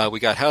movies. We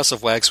got House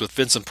of Wax with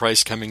Vincent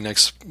Price coming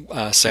next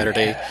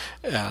Saturday,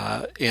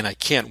 and I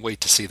can't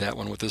wait to see that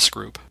one with this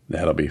group.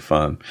 That'll be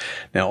fun.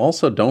 Now,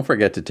 also, don't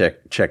forget to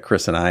check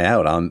Chris and I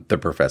out on the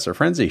Professor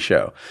Frenzy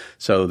Show.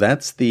 So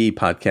that's the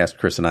podcast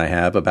Chris and I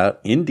have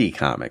about indie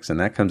comics, and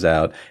that comes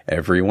out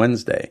every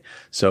Wednesday.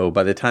 So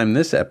by the time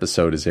this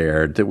episode is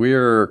aired,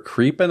 we're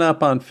creeping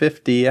up on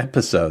 50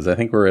 episodes. I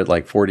think we're at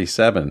like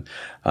 47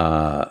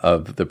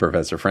 of the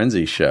Professor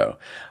Frenzy Show.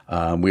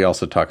 We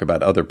also talk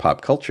about other pop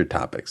culture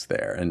topics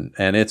there,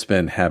 and it's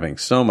been having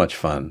so much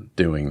fun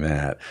doing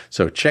that.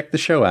 So check the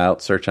show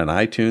out. Search on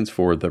iTunes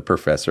for the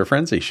Professor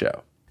Frenzy Show.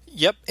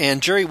 Yep,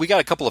 and Jerry, we got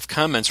a couple of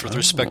comments with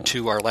respect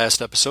to our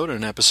last episode,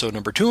 and episode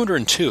number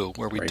 202,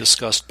 where we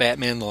discussed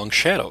Batman Long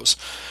Shadows.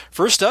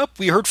 First up,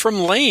 we heard from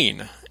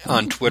Lane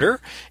on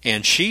Twitter,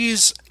 and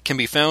she's can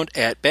be found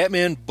at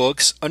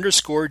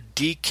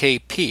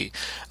BatmanBooks_DKP.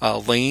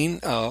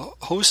 Lane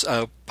hosts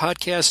a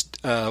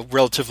podcast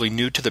relatively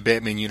new to the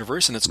Batman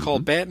universe, and it's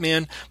called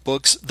Batman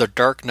Books: The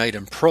Dark Knight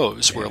in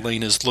Prose, where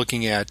Lane is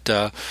looking at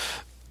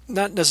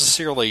not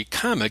necessarily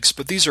comics,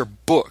 but these are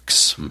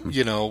books,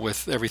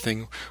 with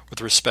everything with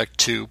respect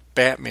to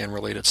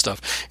Batman-related stuff.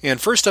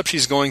 And first up,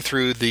 she's going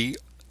through the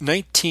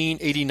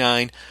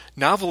 1989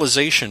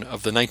 novelization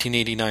of the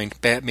 1989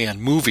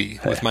 Batman movie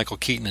with Michael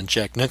Keaton and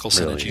Jack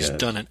Nicholson, really, and she's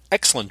done an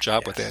excellent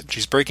job with that.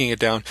 She's breaking it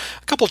down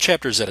a couple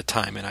chapters at a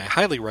time, and I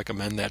highly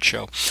recommend that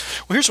show.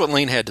 Well, here's what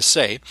Lane had to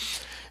say.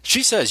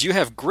 She says, "You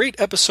have great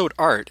episode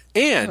art,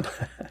 and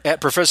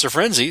at Professor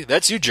Frenzy,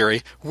 that's you,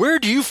 Jerry, where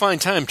do you find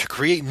time to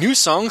create new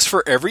songs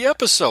for every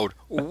episode?"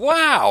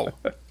 Wow!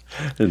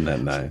 Isn't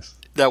that nice?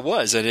 That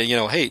was, and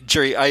hey,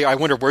 Jerry, I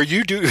wonder where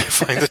you do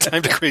find the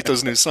time to create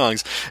those new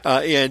songs,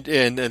 and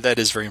that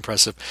is very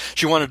impressive.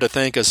 She wanted to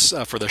thank us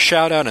for the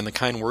shout out and the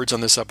kind words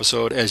on this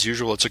episode. As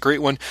usual, it's a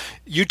great one.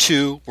 You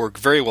two work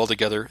very well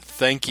together.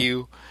 Thank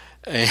you.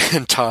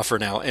 And ta for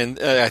now. And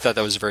I thought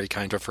that was very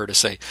kind of her to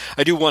say.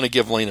 I do want to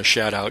give Lane a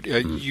shout out.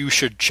 You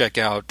should check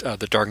out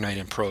The Dark Knight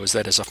in Prose.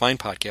 That is a fine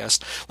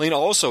podcast. Lane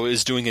also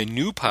is doing a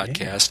new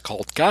podcast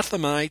called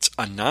Gothamites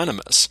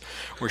Anonymous,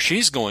 where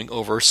she's going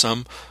over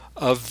some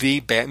of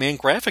the Batman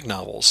graphic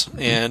novels.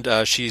 And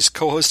she's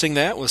co-hosting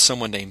that with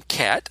someone named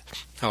Kat.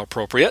 How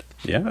appropriate.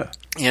 Yeah.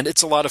 And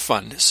it's a lot of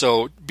fun.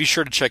 So be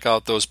sure to check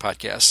out those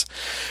podcasts.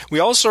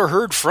 We also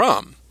heard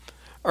from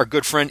our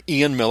good friend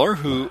Ian Miller,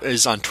 who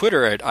is on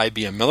Twitter at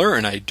IBM Miller,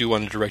 and I do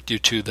want to direct you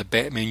to the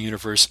Batman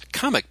Universe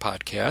Comic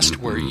Podcast,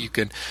 where you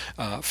can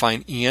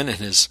find Ian and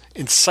his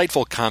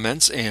insightful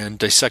comments and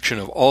dissection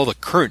of all the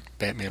current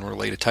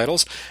Batman-related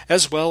titles,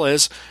 as well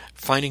as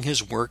finding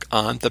his work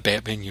on the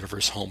Batman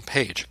Universe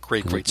homepage.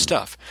 Great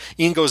stuff.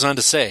 Ian goes on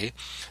to say,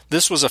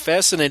 "This was a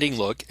fascinating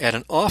look at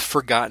an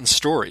oft-forgotten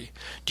story.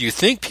 Do you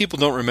think people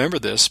don't remember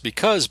this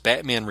because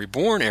Batman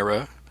Reborn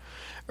era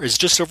is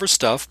just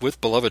overstuffed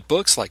with beloved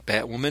books like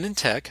Batwoman and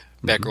Tech,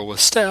 Batgirl with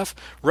Steph,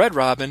 Red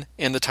Robin,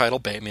 and the title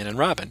Batman and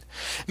Robin?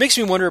 It makes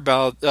me wonder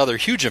about other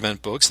huge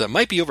event books that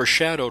might be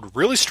overshadowed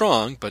really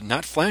strong, but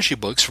not flashy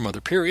books from other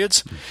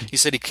periods." He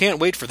said he can't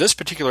wait for this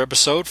particular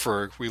episode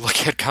for we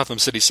look at Gotham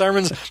City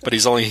Sirens, but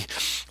he's only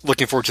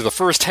looking forward to the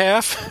first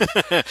half.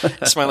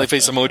 Smiley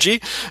face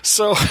emoji.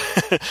 So,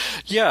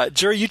 yeah,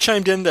 Jerry, you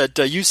chimed in that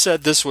you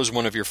said this was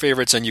one of your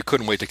favorites and you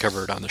couldn't wait to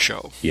cover it on the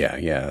show.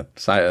 Yeah.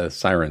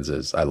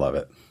 Sirens I love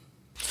it.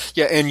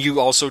 Yeah, and you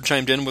also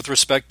chimed in with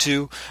respect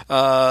to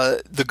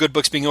the good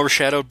books being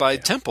overshadowed by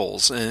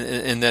temples,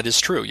 and that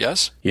is true,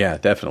 yes? Yeah,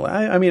 definitely.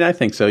 I mean, I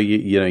think so.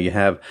 You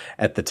have,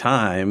 at the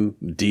time,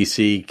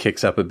 DC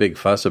kicks up a big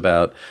fuss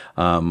about,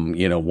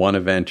 one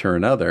event or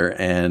another,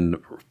 and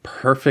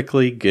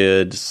perfectly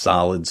good,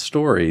 solid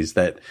stories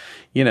that,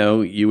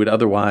 you would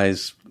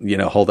otherwise,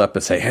 hold up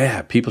and say,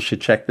 hey, people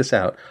should check this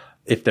out.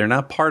 If they're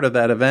not part of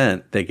that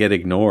event, they get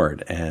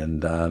ignored.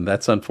 And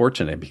that's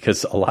unfortunate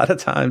because a lot of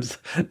times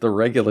the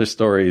regular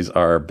stories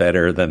are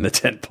better than the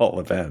tentpole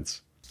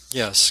events.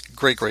 Yes,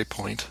 great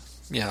point.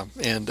 Yeah,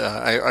 and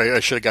I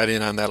should have got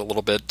in on that a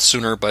little bit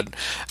sooner, but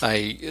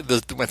I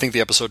think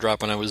the episode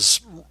dropped when I was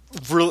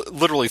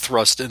literally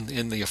thrust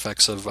in the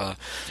effects of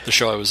the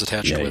show I was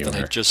attached with, and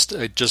I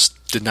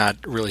just did not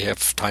really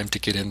have time to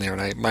get in there,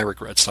 and my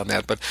regrets on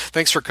that. But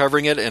thanks for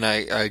covering it, and I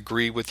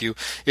agree with you.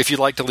 If you'd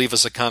like to leave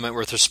us a comment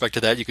with respect to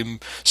that, you can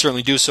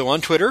certainly do so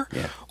on Twitter,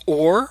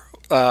 or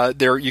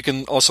there you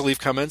can also leave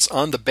comments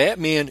on the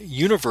Batman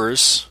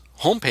Universe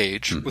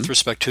homepage with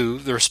respect to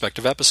the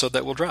respective episode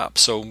that will drop.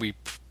 So we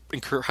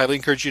highly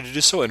encourage you to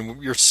do so,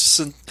 and your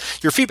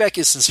feedback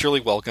is sincerely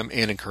welcome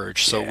and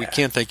encouraged. So we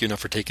can't thank you enough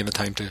for taking the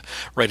time to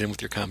write in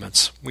with your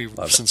comments. We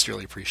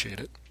sincerely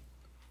appreciate it.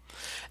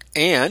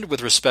 And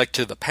with respect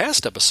to the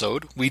past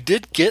episode, we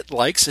did get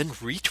likes and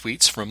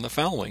retweets from the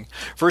following.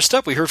 First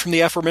up, we heard from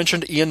the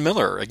aforementioned Ian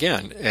Miller,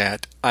 again,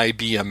 at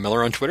IBM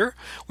Miller on Twitter.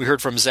 We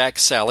heard from Zach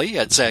Sally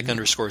at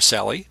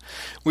Zach_Sally.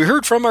 We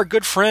heard from our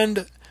good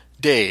friend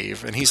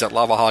Dave, and he's at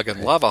Lava Hog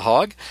and Lava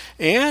Hog.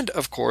 And,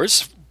 of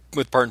course,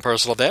 with part and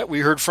parcel of that,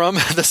 we heard from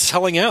The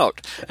Selling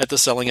Out at The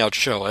Selling Out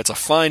Show. It's a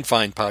fine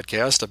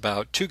podcast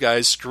about two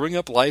guys screwing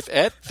up life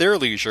at their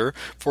leisure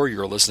for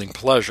your listening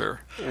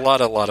pleasure. A lot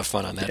of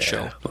fun on that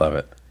show. Love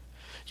it.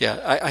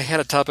 Yeah, I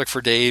had a topic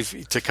for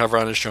Dave to cover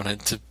on his show.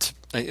 And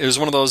it was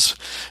one of those,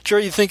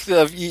 Jerry, you think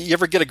you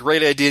ever get a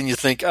great idea and you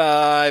think,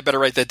 I better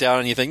write that down,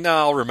 and you think, no,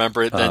 I'll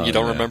remember it. Then you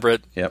don't remember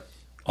it. Yep.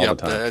 All the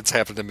time. It's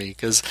happened to me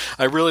because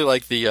I really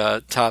like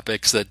the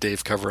topics that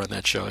Dave covered on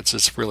that show.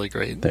 It's really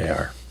great. They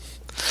are.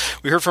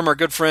 We heard from our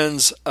good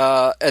friends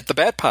at the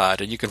Bat Pod,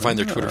 and you can find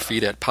their Twitter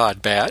feed at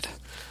PodBat.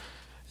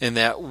 And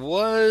that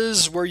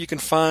was where you can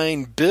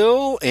find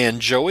Bill and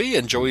Joey,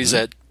 and Joey's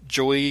at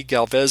Joey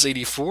Galvez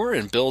 84,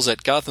 and Bill's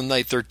at Gotham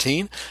Knight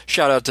 13.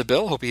 Shout out to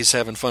Bill. Hope he's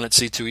having fun at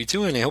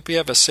C2E2, and I hope you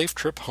have a safe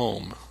trip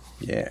home.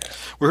 Yeah.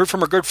 We heard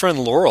from our good friend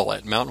Laurel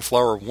at Mountain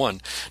Flower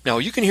 1. Now,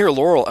 you can hear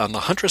Laurel on the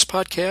Huntress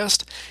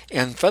podcast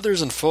and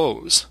Feathers and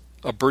Foes,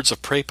 a Birds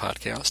of Prey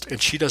podcast,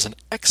 and she does an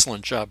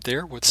excellent job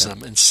there with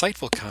some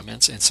insightful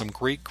comments and some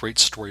great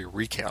story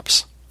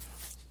recaps.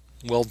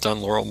 Well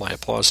done, Laurel. My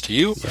applause to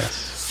you.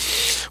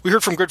 Yes. We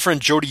heard from good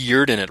friend Jody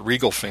Yearden at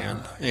Regal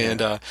Fan.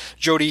 And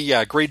Jody,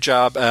 great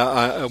job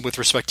with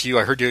respect to you.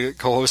 I heard you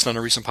co-host on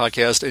a recent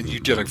podcast, and you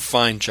did a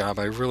fine job.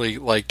 I really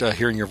liked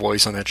hearing your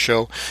voice on that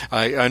show.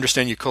 I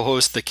understand you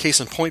co-host the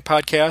Case in Point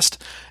podcast,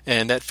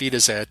 and that feed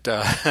is at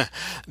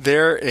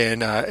there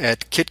and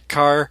at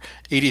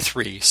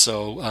KitCar83.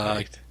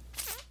 So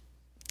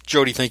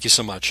Jody, thank you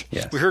so much.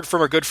 Yes. We heard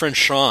from our good friend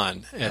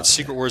Sean at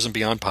Secret Wars and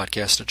Beyond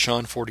podcast at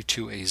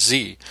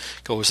Sean42AZ,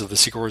 co-host of the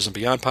Secret Wars and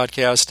Beyond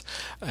podcast,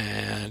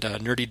 and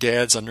Nerdy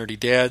Dads on Nerdy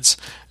Dads.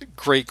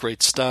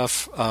 Great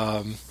stuff.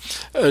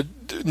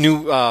 New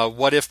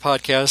What If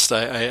podcast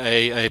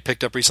I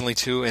picked up recently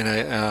too,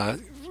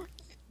 and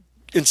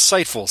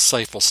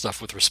insightful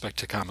stuff with respect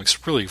to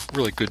comics.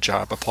 Really good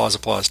job.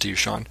 Applause to you,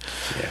 Sean.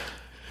 Yeah.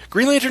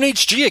 Green Lantern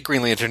HG at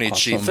Green Lantern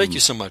HG. Awesome. Thank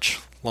you so much,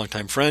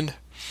 longtime friend.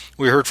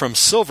 We heard from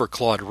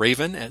Silverclawed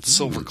Raven at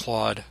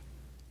Silverclawed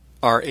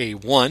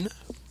RA1.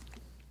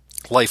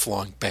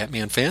 Lifelong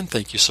Batman fan.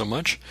 Thank you so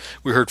much.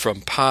 We heard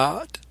from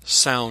Pod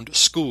Sound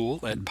School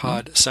at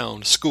Pod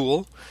Sound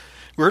School.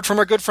 We heard from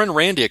our good friend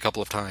Randy a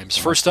couple of times.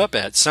 First up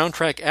at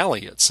Soundtrack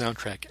Alley at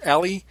Soundtrack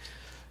Alley.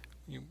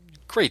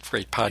 Great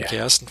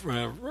podcast.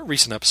 Yeah.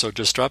 Recent episode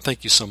just dropped.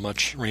 Thank you so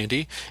much,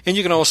 Randy. And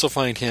you can also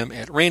find him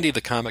at Randy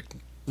the Comic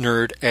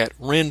Nerd at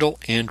Randall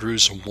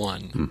Andrews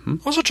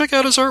 1. Also check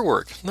out his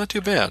artwork. Not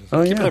too bad.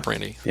 Keep it up,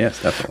 Randy. Yes,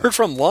 definitely. Heard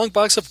from Long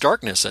Box of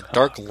Darkness at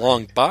Dark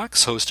Long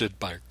Box, hosted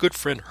by our good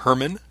friend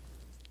Herman.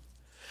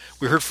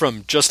 We heard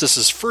from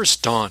Justice's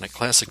First Dawn at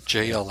Classic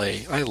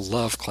JLA. I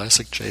love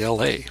Classic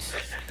JLA.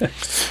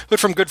 Heard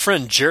from good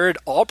friend Jared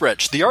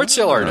Albrecht, the yard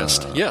sale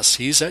artist. Yes,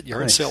 he's at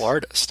Yard Sale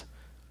Artist.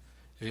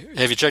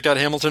 Have you checked out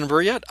Hamilton and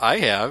Burr yet? I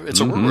have. It's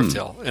a werewolf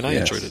tale, and I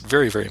enjoyed it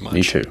very, very much.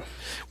 Me too.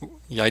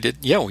 Yeah, I did.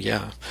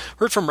 Yeah.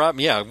 Heard from Rob.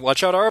 Yeah,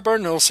 watch out,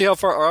 Auburn. We'll see how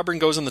far Auburn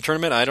goes in the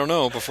tournament. I don't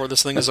know before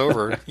this thing is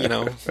over.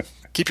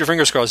 Keep your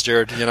fingers crossed,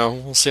 Jared.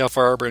 We'll see how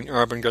far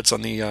Auburn gets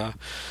on the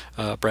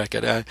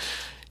bracket.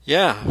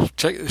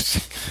 Check.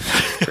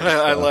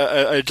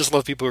 I just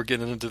love people who are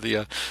getting into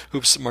the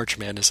Hoops March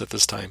Madness at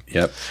this time.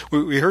 Yep.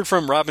 We heard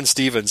from Robin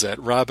Stevens at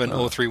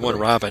Robin031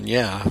 Robin.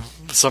 Yeah.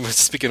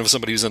 Speaking of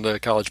somebody who's in the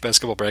college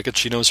basketball bracket,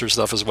 she knows her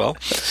stuff as well.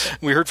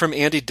 We heard from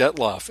Andy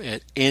Detloff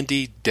at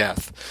Andy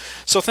Death.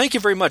 So thank you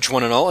very much,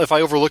 one and all. If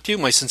I overlooked you,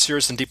 my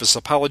sincerest and deepest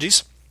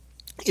apologies.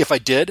 If I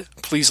did,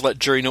 please let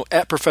Jerry know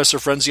at Professor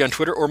Frenzy on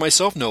Twitter or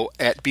myself know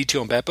at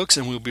BTO and Batbooks,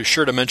 and we'll be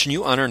sure to mention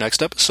you on our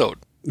next episode.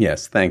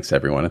 Yes, thanks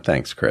everyone, and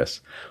thanks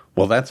Chris.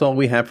 Well, that's all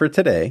we have for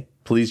today.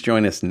 Please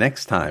join us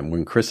next time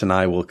when Chris and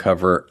I will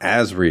cover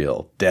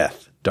Azrael,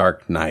 Death,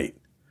 Dark Night.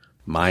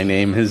 My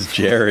name is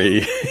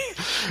Jerry.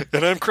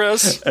 And I'm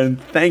Chris.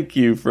 And thank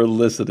you for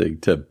listening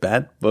to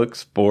Bat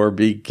Books for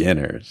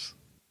Beginners.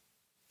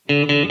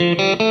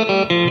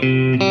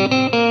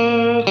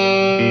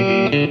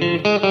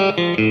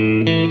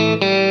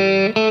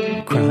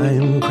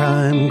 Crime,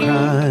 crime,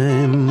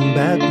 crime.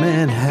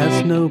 Batman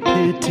has no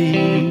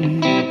pity.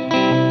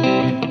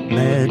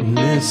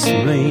 Madness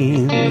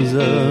reigns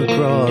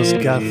across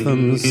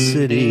Gotham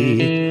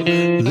City.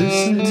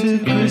 Listen to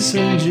Chris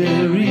and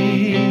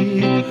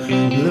Jerry.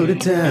 Load it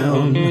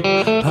down.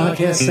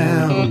 Podcast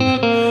sound.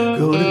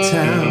 Go to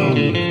town.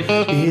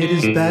 It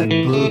is Bat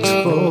Books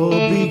for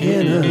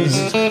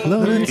Beginners.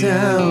 Load it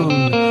down.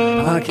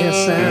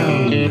 Podcast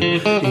sound.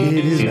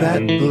 It is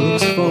Bat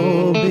Books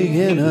for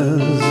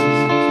Beginners.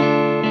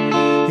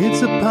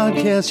 It's a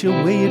podcast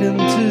you're waiting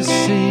to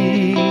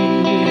see.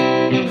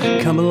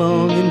 Come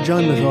along and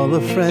join with all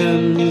the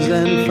friends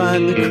and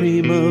find the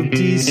cream of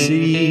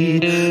DC.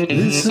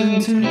 Listen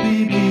to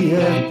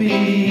BBFB.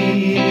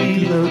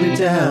 Load it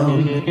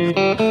down.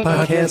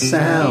 Podcast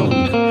sound.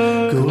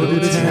 Go to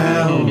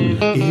town.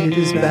 It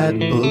is Bat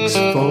Books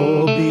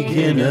for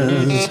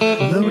Beginners.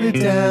 Load it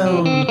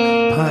down.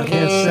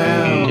 Podcast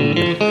sound.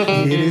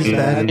 It is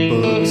Bat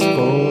Books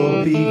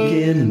for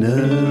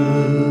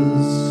Beginners.